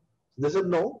 They said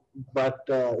no, but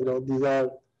these are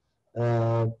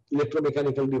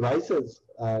electromechanical devices,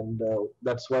 and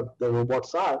that's what the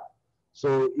robots are.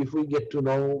 So if we get to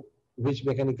know which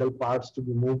mechanical parts to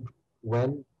be moved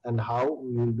when and how,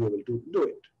 we will be able to do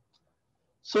it.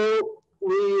 So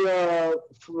we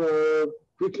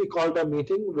quickly called a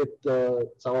meeting with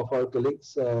some of our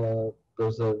colleagues,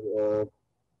 Professor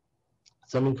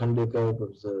Samin Khandekar,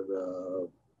 Professor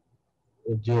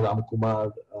J.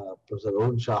 Ramkumar, Professor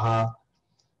Arun Shaha,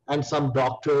 and some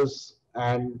doctors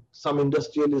and some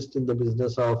industrialists in the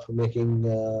business of making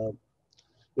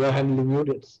air handling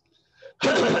units.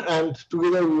 And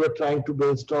together we were trying to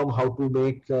brainstorm how to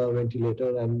make a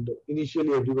ventilator. And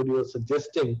initially everybody was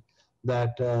suggesting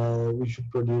that we should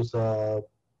produce the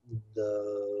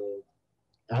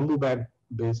ambu bag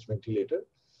based ventilator.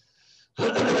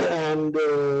 And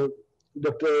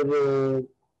Dr.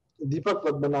 Deepak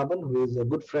Padmanabhan, who is a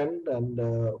good friend and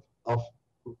of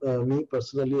me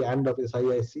personally and of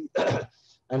SIIC,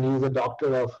 and he is a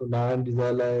doctor of Narayan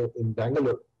Rizalaya in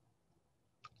Bangalore,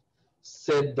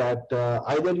 said that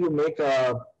either you make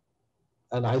an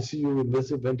ICU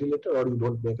invasive ventilator or you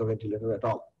don't make a ventilator at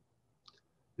all.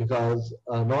 Because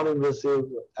a non-invasive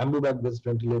ambu bag based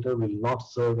ventilator will not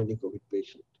serve any COVID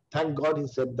patient. Thank God he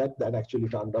said that. That actually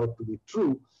turned out to be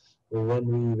true when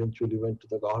we eventually went to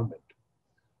the government.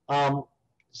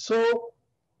 So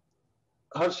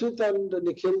Harshit and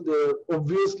Nikhil, they're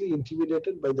obviously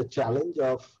intimidated by the challenge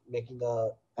of making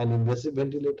an invasive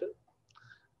ventilator.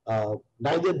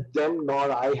 Neither them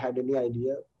nor I had any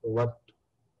idea what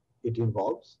it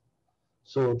involves.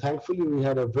 So thankfully, we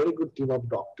had a very good team of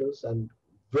doctors and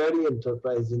very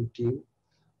enterprising team.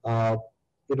 Uh,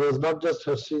 it was not just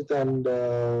Harshit and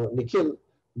Nikhil.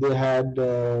 They had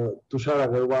Tushar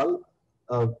Agarwal,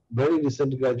 a very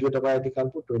recent graduate of IIT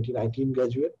Kanpur, 2019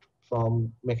 graduate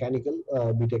from mechanical,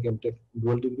 BTech, MTech,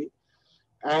 dual degree,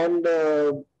 and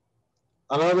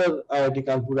another IIT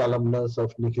Kanpur alumnus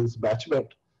of Nikhil's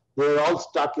batchmate. They were all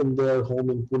stuck in their home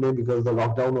in Pune because the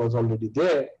lockdown was already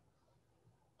there.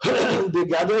 They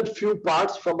gathered few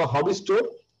parts from a hobby store,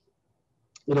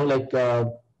 like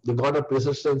they got a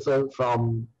pressure sensor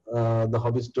from the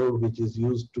hobby store, which is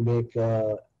used to make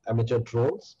amateur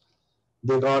drones.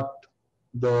 They got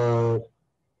the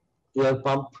air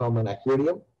pump from an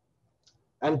aquarium,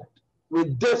 and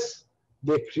with this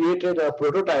they created a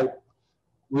prototype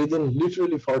within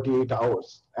literally 48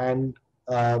 hours. And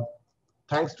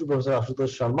thanks to Professor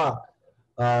Ashutosh Sharma,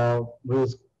 who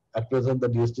is at present the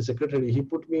DST secretary, he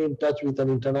put me in touch with an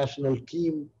international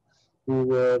team who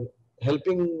were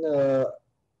helping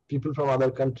people from other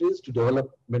countries to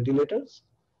develop ventilators.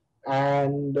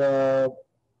 And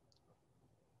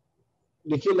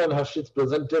Nikhil and Harshit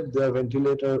presented their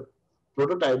ventilator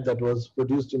prototype that was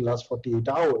produced in last 48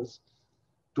 hours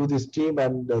to this team,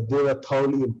 and they were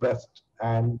thoroughly impressed.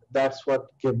 And that's what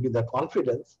gave me the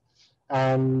confidence.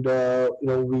 And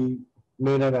we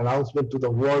made an announcement to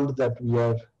the world that we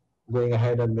are going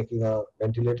ahead and making a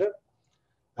ventilator,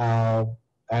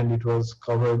 and it was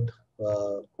covered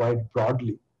quite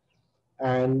broadly.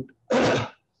 And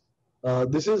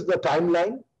this is the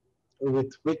timeline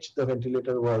with which the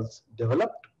ventilator was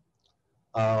developed.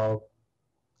 Uh,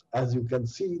 as you can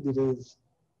see, it is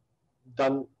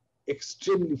done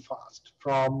extremely fast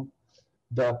from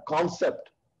the concept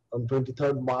on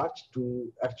 23rd March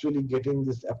to actually getting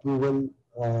this approval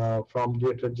from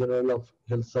Director General of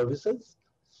Health Services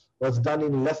was done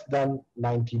in less than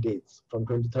 90 days, from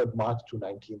 23rd March to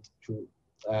 19th June.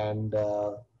 And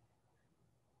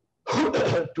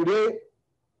today,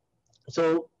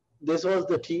 so this was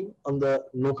the team on the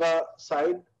Noka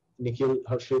side: Nikhil,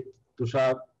 Harshit,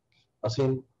 Tushar,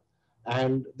 Asim,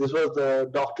 and this was the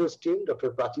doctor's team: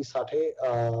 Dr. Prachi Sathe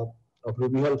of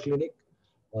Ruby Hall Clinic,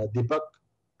 Deepak,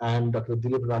 and Dr.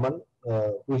 Dilip Raman,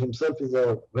 who himself is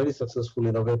a very successful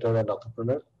innovator and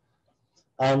entrepreneur.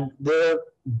 And they're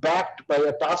backed by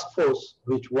a task force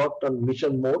which worked on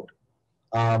mission mode.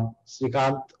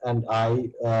 Srikant and I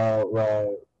were,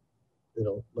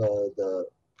 the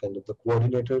kind of the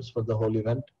coordinators for the whole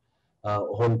event,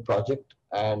 whole project,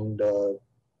 and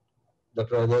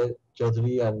Dr. Ajay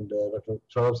Chaudhary and Dr.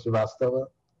 Saurabh Srivastava,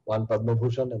 one Padma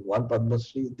Bhushan and one Padma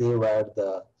Shri. They were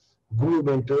the guru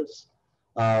mentors.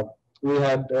 We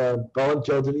had Pawan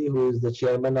Chaudhary, who is the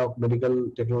chairman of Medical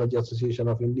Technology Association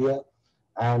of India,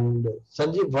 and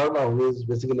Sanjeev Verma, who is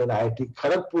basically an IIT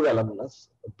Kharagpur alumnus,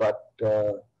 but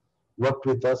worked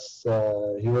with us.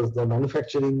 He was the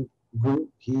manufacturing guru.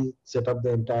 He set up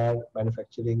the entire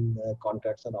manufacturing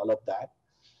contracts and all of that.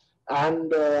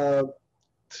 And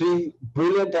three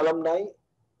brilliant alumni: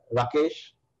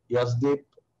 Rakesh, Yasdeep,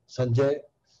 Sanjay,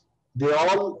 They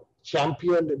all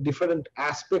championed different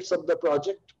aspects of the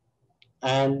project,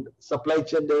 and supply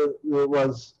chain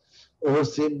was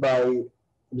overseen by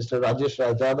Mr. Rajesh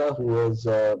Rajada, who was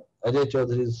Ajay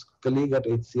Chaudhary's colleague at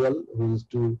HCL, who is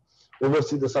to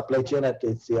oversee the supply chain at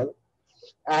HCL.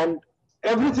 And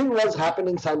everything was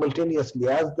happening simultaneously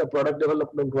as the product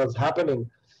development was happening.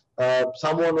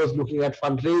 Someone was looking at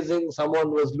fundraising,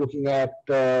 someone was looking at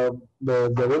the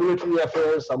regulatory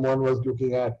affairs, someone was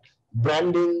looking at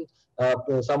branding,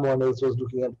 someone else was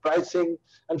looking at pricing.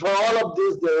 And for all of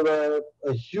this, there were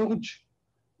a huge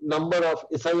number of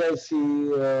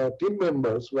SIIC team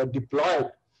members who were deployed,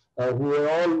 who were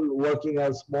all working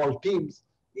as small teams.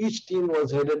 Each team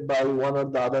was headed by one or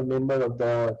the other member of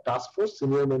the task force,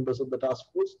 senior members of the task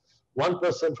force, one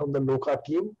person from the NOCA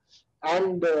team,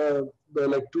 and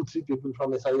like 2-3 people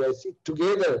from SIIC.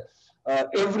 Together,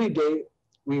 every day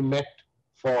we met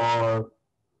for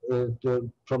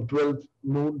from 12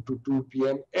 noon to 2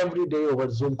 p.m. every day over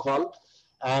Zoom call.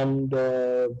 And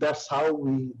that's how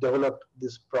we developed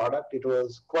this product. It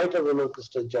was quite a roller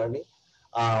coaster journey.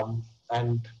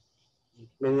 And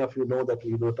many of you know that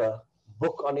we wrote a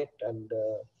book on it, and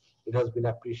it has been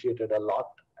appreciated a lot.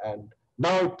 And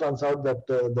now it turns out that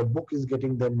the book is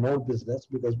getting them more business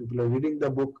because people are reading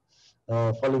the book,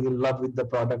 falling in love with the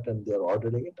product, and they're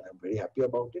ordering it. I'm very happy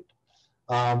about it.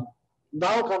 Um,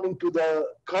 Now coming to the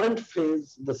current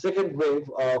phase, the second wave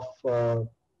of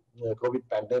COVID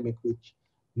pandemic, which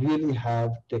really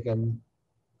have taken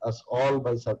us all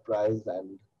by surprise,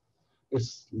 and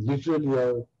it's literally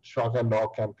a shock and awe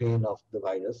campaign of the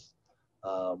virus.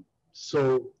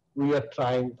 So we are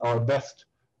trying our best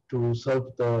to serve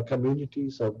the community,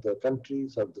 serve the country,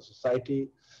 serve the society.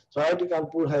 So IIT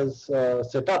Kanpur has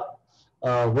set up a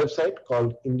website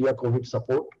called India COVID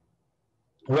Support,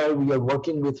 where we are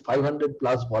working with 500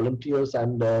 plus volunteers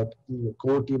and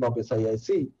core team of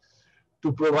SIIC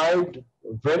to provide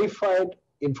verified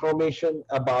information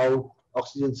about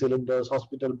oxygen cylinders,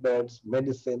 hospital beds,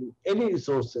 medicine, any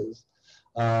resources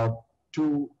uh,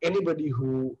 to anybody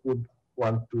who would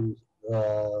want to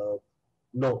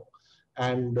know.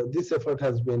 And this effort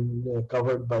has been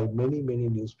covered by many, many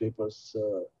newspapers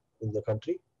in the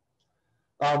country.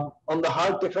 On the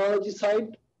hard technology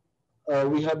side,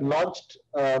 we have launched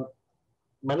a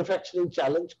manufacturing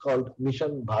challenge called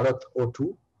Mission Bharat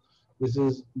O2. This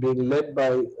is being led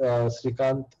by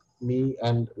Srikant, me,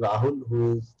 and Rahul,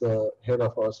 who is the head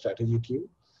of our strategy team.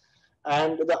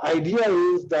 And the idea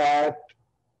is that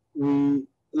we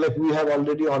have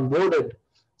already onboarded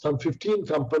some 15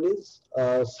 companies.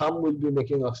 Some will be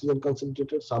making oxygen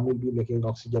concentrators, some will be making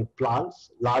oxygen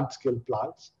plants, large scale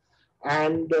plants.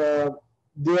 And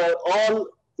they are all,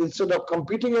 instead of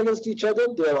competing against each other,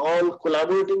 they are all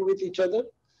collaborating with each other.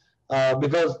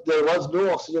 Because there was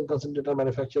no oxygen concentrator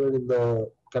manufacturer in the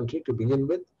country to begin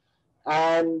with.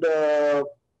 And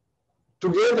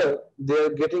together,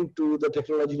 they're getting to the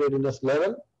technology readiness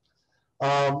level.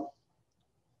 Um,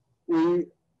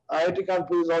 IIT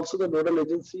Kanpur is also the nodal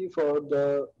agency for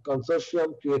the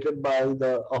consortium created by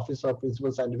the Office of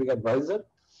Principal Scientific Advisor.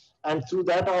 And through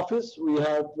that office, we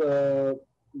have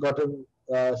gotten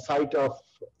a site of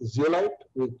zeolite,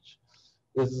 which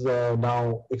is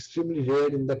now extremely rare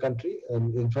in the country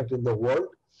and in fact in the world.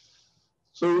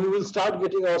 So we will start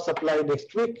getting our supply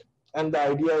next week. And the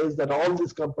idea is that all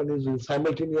these companies will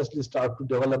simultaneously start to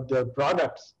develop their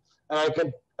products. And I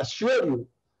can assure you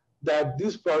that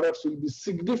these products will be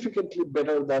significantly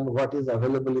better than what is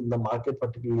available in the market,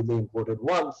 particularly the imported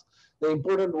ones. The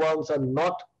imported ones are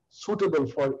not suitable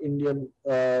for Indian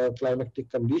climatic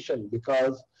condition,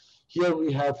 because here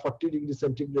we have 40 degrees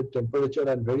centigrade temperature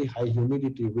and very high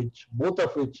humidity, which both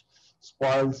of which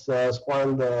spoil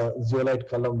the zeolite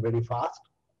column very fast.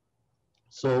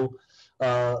 So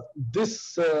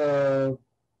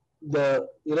the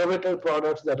innovator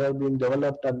products that have been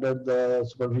developed under the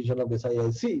supervision of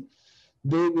SIIC,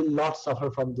 they will not suffer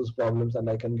from those problems, and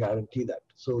I can guarantee that.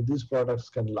 So these products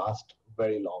can last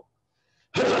very long.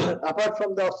 Apart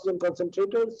from the oxygen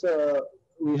concentrators,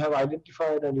 we have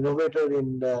identified an innovator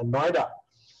in Noida.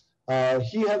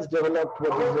 He has developed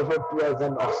what is referred to as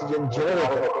an oxygen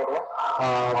generator.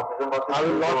 I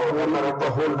will not bore you with the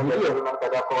whole video.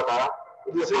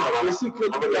 This is basically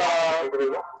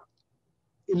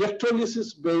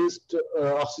electrolysis based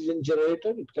oxygen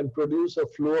generator. It can produce a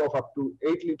flow of up to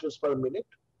 8 liters per minute.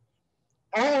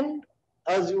 And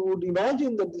as you would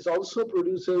imagine, that this also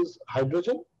produces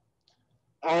hydrogen.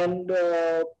 And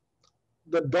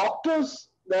the doctors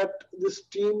that this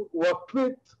team worked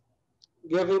with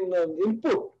gave him an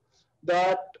input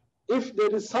that if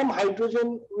there is some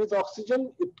hydrogen with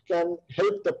oxygen, it can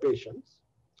help the patients.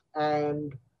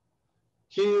 And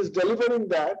He is delivering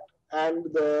that, and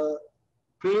the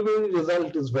preliminary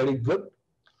result is very good.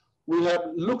 We have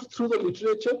looked through the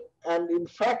literature, and in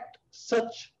fact,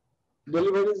 such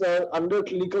deliveries are under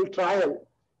clinical trial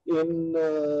in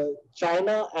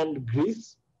China and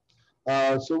Greece.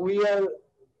 So we are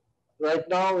right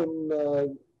now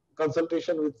in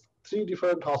consultation with 3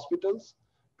 different hospitals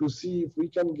to see if we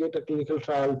can get a clinical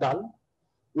trial done.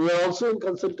 We are also in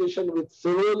consultation with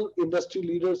several industry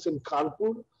leaders in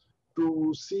Kanpur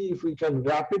to see if we can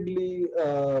rapidly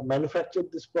manufacture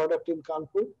this product in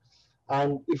Kanpur.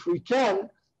 And if we can,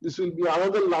 this will be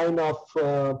another line of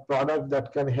product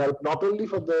that can help not only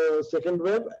for the second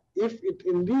wave. If it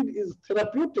indeed is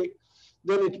therapeutic,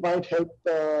 then it might help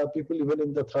people even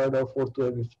in the third or fourth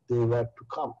wave if they were to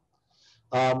come.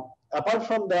 Apart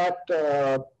from that,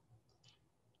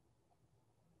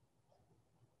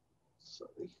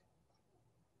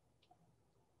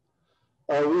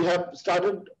 we have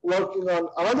started working on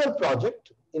another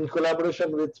project in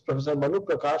collaboration with Professor Manu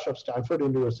Prakash of Stanford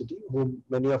University, whom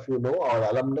many of you know, our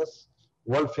alumnus,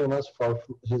 world famous for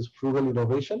his frugal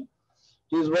innovation.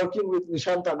 He is working with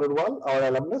Nishant Agarwal, our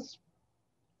alumnus,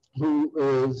 who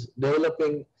is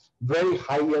developing very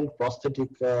high-end prosthetic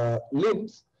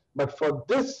limbs. But for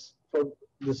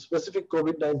the specific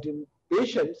COVID-19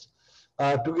 patients,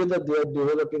 together they are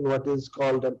developing what is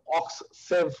called an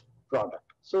OxSev product.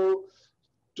 So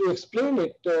to explain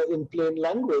it in plain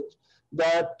language,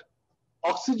 that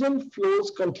oxygen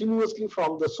flows continuously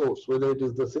from the source, whether it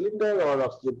is the cylinder or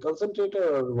oxygen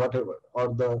concentrator or whatever,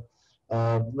 or the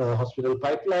hospital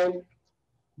pipeline.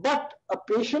 But a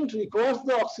patient requires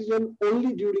the oxygen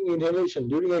only during inhalation.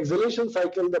 During exhalation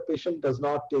cycle, the patient does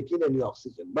not take in any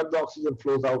oxygen, but the oxygen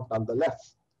flows out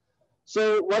nonetheless.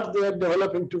 So what they are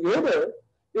developing together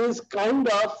is kind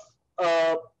of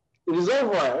a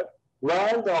reservoir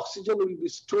where the oxygen will be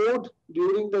stored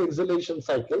during the exhalation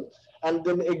cycle, and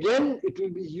then again it will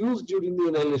be used during the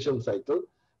inhalation cycle.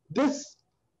 This,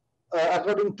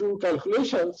 according to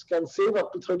calculations, can save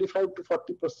up to 35 to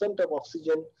 40% of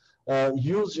oxygen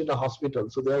used in a hospital.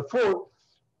 So therefore,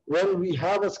 when we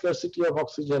have a scarcity of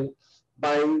oxygen,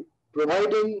 by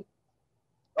providing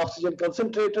oxygen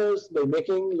concentrators, by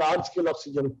making large-scale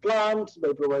oxygen plants,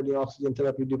 by providing oxygen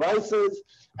therapy devices,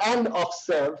 and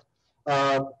OxSev,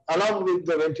 along with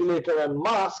the ventilator and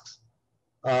masks,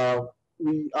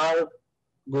 we are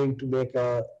going to make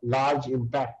a large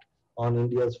impact on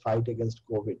India's fight against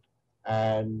COVID.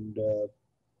 And,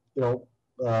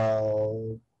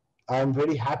 I am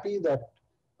very happy that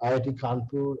IIT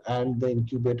Kanpur and the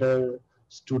incubator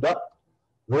stood up,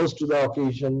 rose to the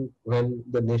occasion when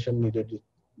the nation needed it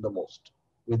the most.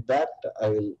 With that, I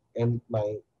will end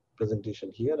my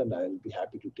presentation here, and I will be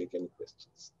happy to take any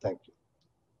questions. Thank you.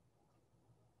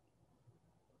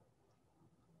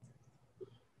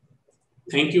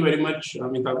 Thank you very much,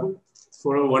 Amitabh,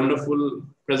 for a wonderful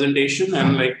presentation.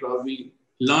 And we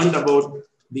learned about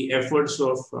the efforts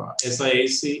of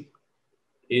SIAC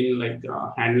in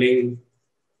handling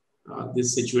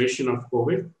this situation of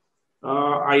COVID.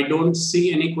 I don't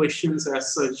see any questions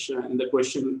as such in the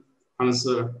question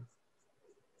answer.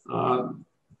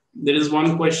 There is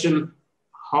one question: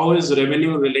 how is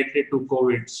revenue related to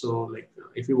COVID? So,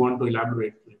 if you want to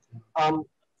elaborate.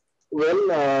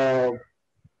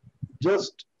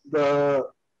 Just the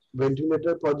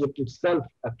ventilator project itself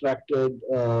attracted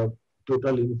a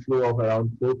total inflow of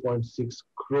around 4.6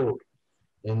 crore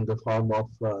in the form of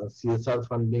CSR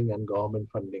funding and government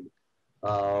funding.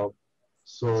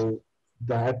 So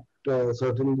that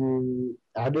certainly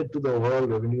added to the overall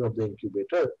revenue of the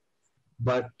incubator.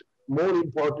 But more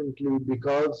importantly,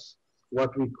 because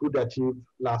what we could achieve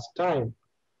last time,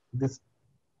 this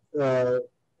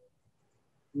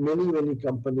many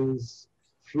companies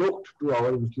flocked to our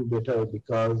incubator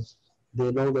because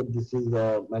they know that this is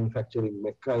a manufacturing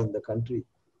mecca in the country.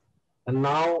 And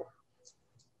now,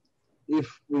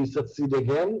 if we succeed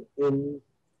again in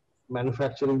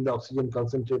manufacturing the oxygen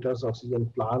concentrators, oxygen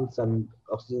plants, and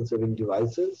oxygen saving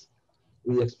devices,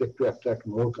 we expect to attract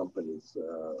more companies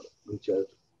which are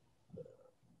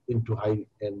into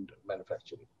high-end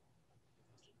manufacturing.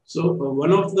 So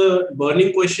one of the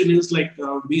burning question is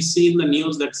we see in the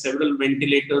news that several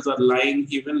ventilators are lying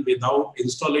even without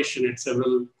installation at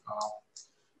several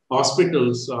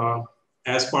hospitals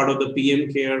as part of the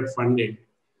PM Care funding.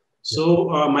 So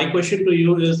my question to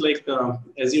you is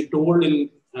as you told in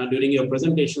during your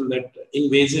presentation that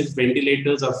invasive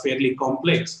ventilators are fairly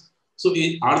complex. So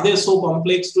are they so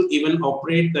complex to even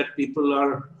operate that people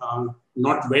are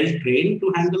not well trained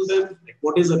to handle them?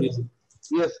 What is the reason?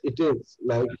 Yes, it is.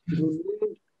 You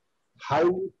need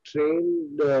highly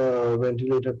trained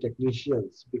ventilator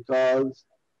technicians, because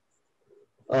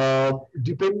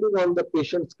Depending on the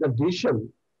patient's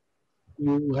condition,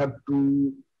 you have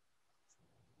to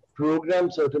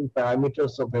program certain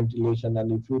parameters of ventilation,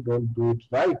 and if you don't do it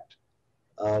right,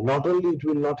 not only it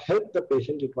will not help the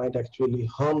patient, it might actually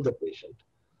harm the patient.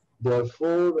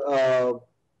 Therefore,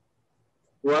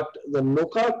 what the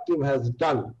NOCARC team has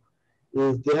done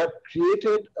is they have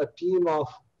created a team of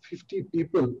 50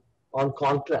 people on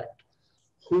contract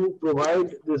who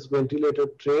provide this ventilator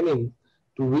training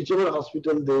to whichever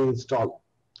hospital they install.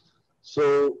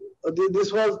 So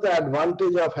this was the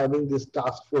advantage of having this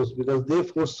task force, because they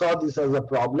foresaw this as a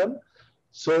problem.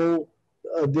 So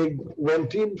they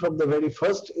went in from the very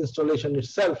first installation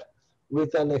itself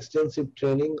with an extensive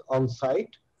training on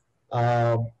site.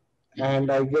 Uh,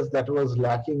 and I guess that was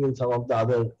lacking in some of the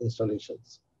other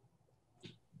installations.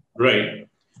 Right.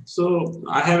 So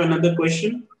I have another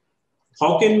question.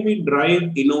 How can we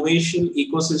drive innovation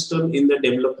ecosystem in the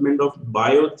development of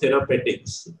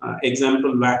biotherapeutics?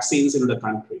 Example, vaccines in the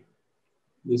country.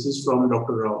 This is from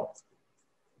Dr. Rao.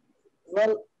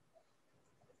 Well,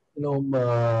 you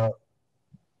know,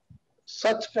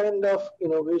 such kind of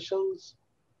innovations,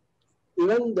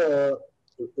 even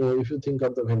if you think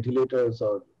of the ventilators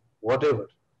or whatever,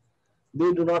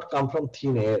 they do not come from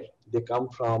thin air. They come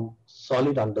from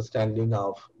solid understanding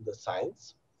of the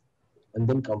science and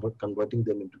then converting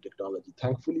them into technology.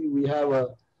 Thankfully, we have a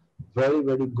very,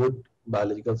 very good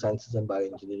biological sciences and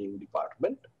bioengineering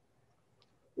department.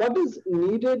 What is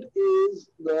needed is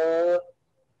the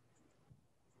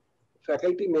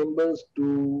faculty members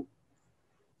to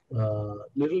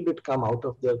little bit come out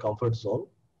of their comfort zone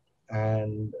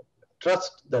and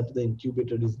trust that the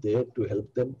incubator is there to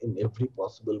help them in every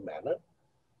possible manner.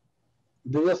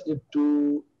 They just need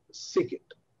to seek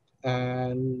it.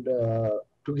 And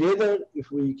together,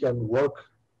 if we can work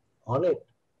on it,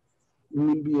 we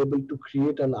will be able to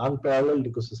create an unparalleled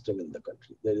ecosystem in the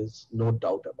country. There is no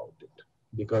doubt about it,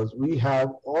 because we have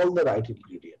all the right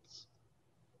ingredients.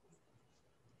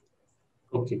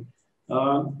 Okay.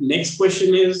 Next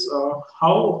question is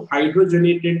how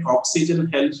hydrogenated oxygen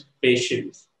helps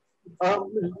patients?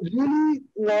 Really,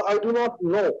 no, I do not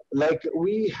know. Like,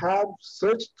 we have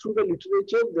searched through the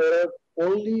literature, there are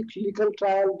only clinical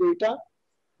trial data,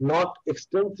 not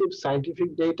extensive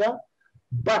scientific data.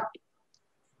 But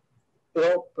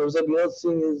Professor Vinod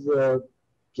Singh is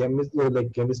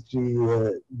chemistry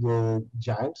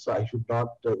giant, so I should not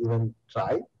even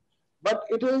try. But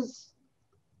it is,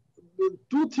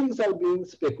 two things are being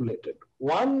speculated.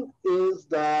 One is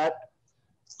that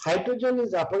hydrogen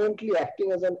is apparently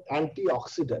acting as an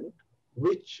antioxidant,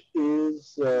 which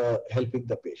is helping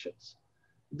the patients.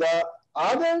 The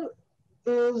other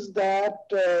is that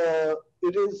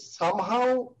it is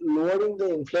somehow lowering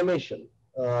the inflammation,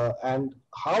 and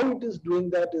how it is doing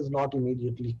that is not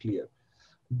immediately clear.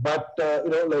 But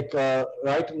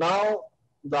right now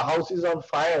the house is on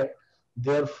fire.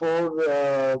 Therefore,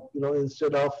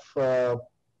 instead of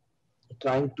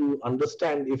trying to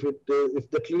understand if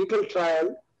the clinical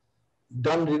trial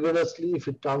done rigorously, if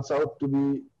it turns out to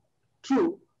be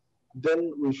true,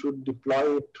 then we should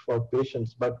deploy it for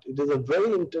patients. But it is a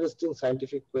very interesting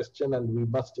scientific question, and we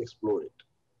must explore it.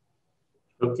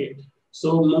 Okay.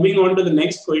 So moving on to the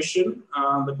next question.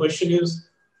 The question is,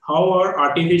 how are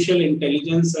artificial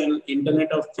intelligence and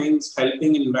Internet of Things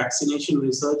helping in vaccination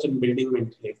research and building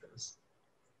ventilators?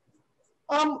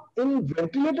 In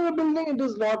ventilator building, it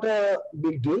is not a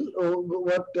big deal.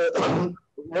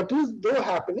 What is though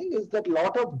happening is that a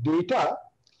lot of data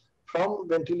from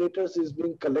ventilators is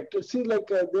being collected. See,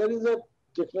 there is a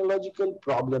technological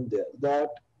problem there, that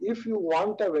if you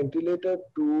want a ventilator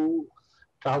to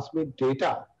transmit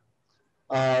data,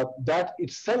 that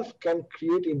itself can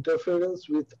create interference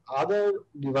with other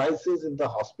devices in the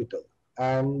hospital,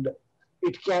 and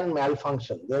it can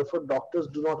malfunction. Therefore, doctors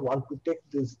do not want to take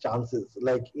these chances.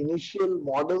 Like, initial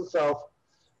models of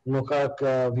NOCARC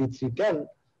V310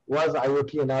 was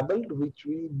IoT enabled, which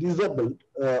we disabled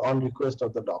on request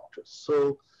of the doctors.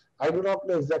 So I do not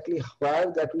know exactly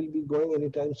where that will be going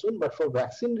anytime soon. But for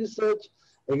vaccine research,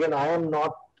 again, I am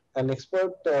not an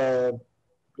expert. Professor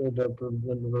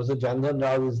Jandhan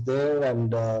Rao is there,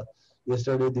 and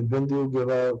yesterday Divyendu gave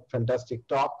a fantastic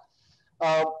talk.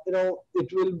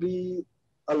 It will be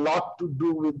a lot to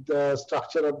do with the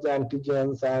structure of the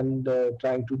antigens and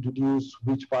trying to deduce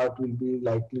which part will be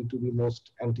likely to be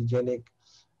most antigenic,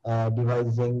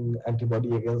 devising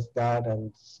antibody against that,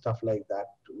 and stuff like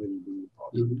that will be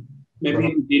possible.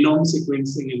 Maybe genome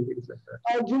sequencing and things like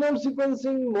that. Genome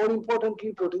sequencing, more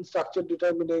importantly, protein structure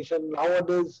determination.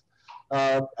 Nowadays,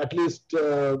 at least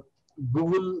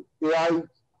Google AI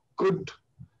could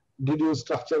deduce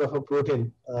structure of a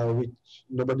protein, which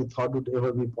nobody thought would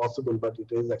ever be possible, but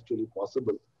it is actually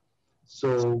possible.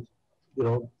 So,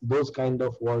 those kind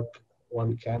of work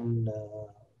one can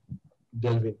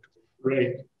delve into.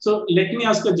 Right. So let me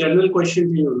ask a general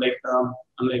question to you. Like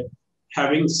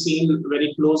having seen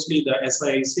very closely the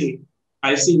SIIC,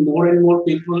 I see more and more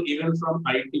people, even from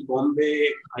IIT Bombay,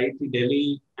 IIT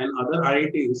Delhi, and other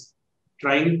IITs,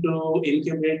 trying to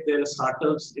incubate their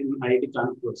startups in IIT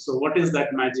Kanpur. So what is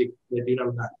that magic that you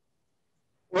have done?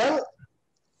 Well,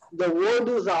 the word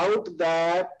is out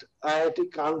that IIT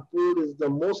Kanpur is the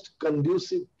most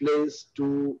conducive place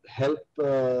to help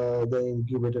the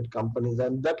incubated companies.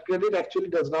 And that credit actually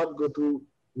does not go to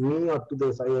me or to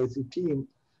the SIIC team,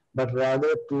 but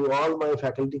rather to all my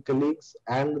faculty colleagues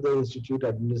and the institute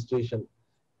administration.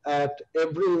 At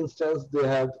every instance, they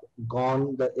have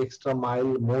gone the extra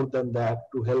mile, more than that,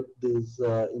 to help these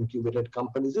incubated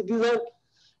companies. These are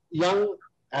young,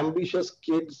 ambitious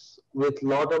kids with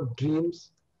lot of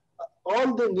dreams.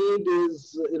 All they need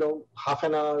is, half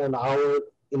an hour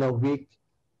in a week,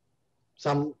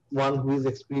 someone who is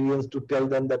experienced to tell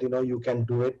them that, you can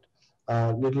do it.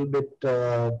 A little bit,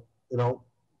 you know,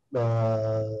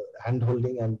 hand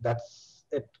holding, and that's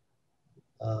it.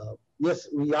 Yes,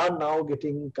 we are now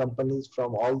getting companies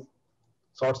from all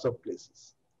sorts of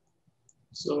places.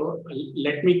 So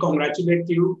let me congratulate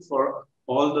you for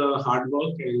all the hard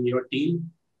work and your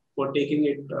team for taking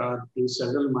it to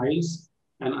several miles.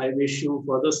 And I wish you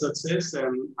further success.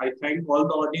 And I thank all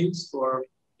the audience for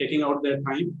taking out their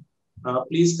time.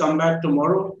 Please come back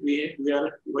tomorrow. We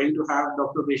are going to have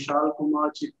Dr. Vishal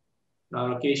Kumar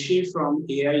Keshi from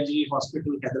AIG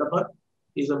Hospital, Hyderabad.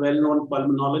 He's a well-known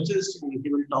pulmonologist, and he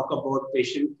will talk about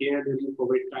patient care during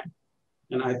COVID time.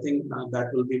 And I think that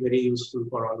will be very useful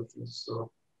for all of you.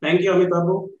 So thank you,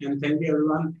 Amitabh, and thank you,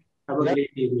 everyone. Have a Yeah.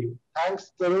 great evening.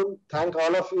 Thanks, Tarun. Thank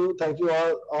all of you. Thank you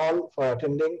all for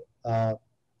attending.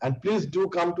 And please do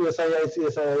come to SIIC.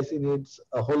 SIIC needs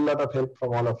a whole lot of help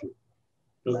from all of you.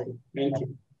 Okay. Thank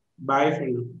you. Bye for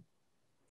now.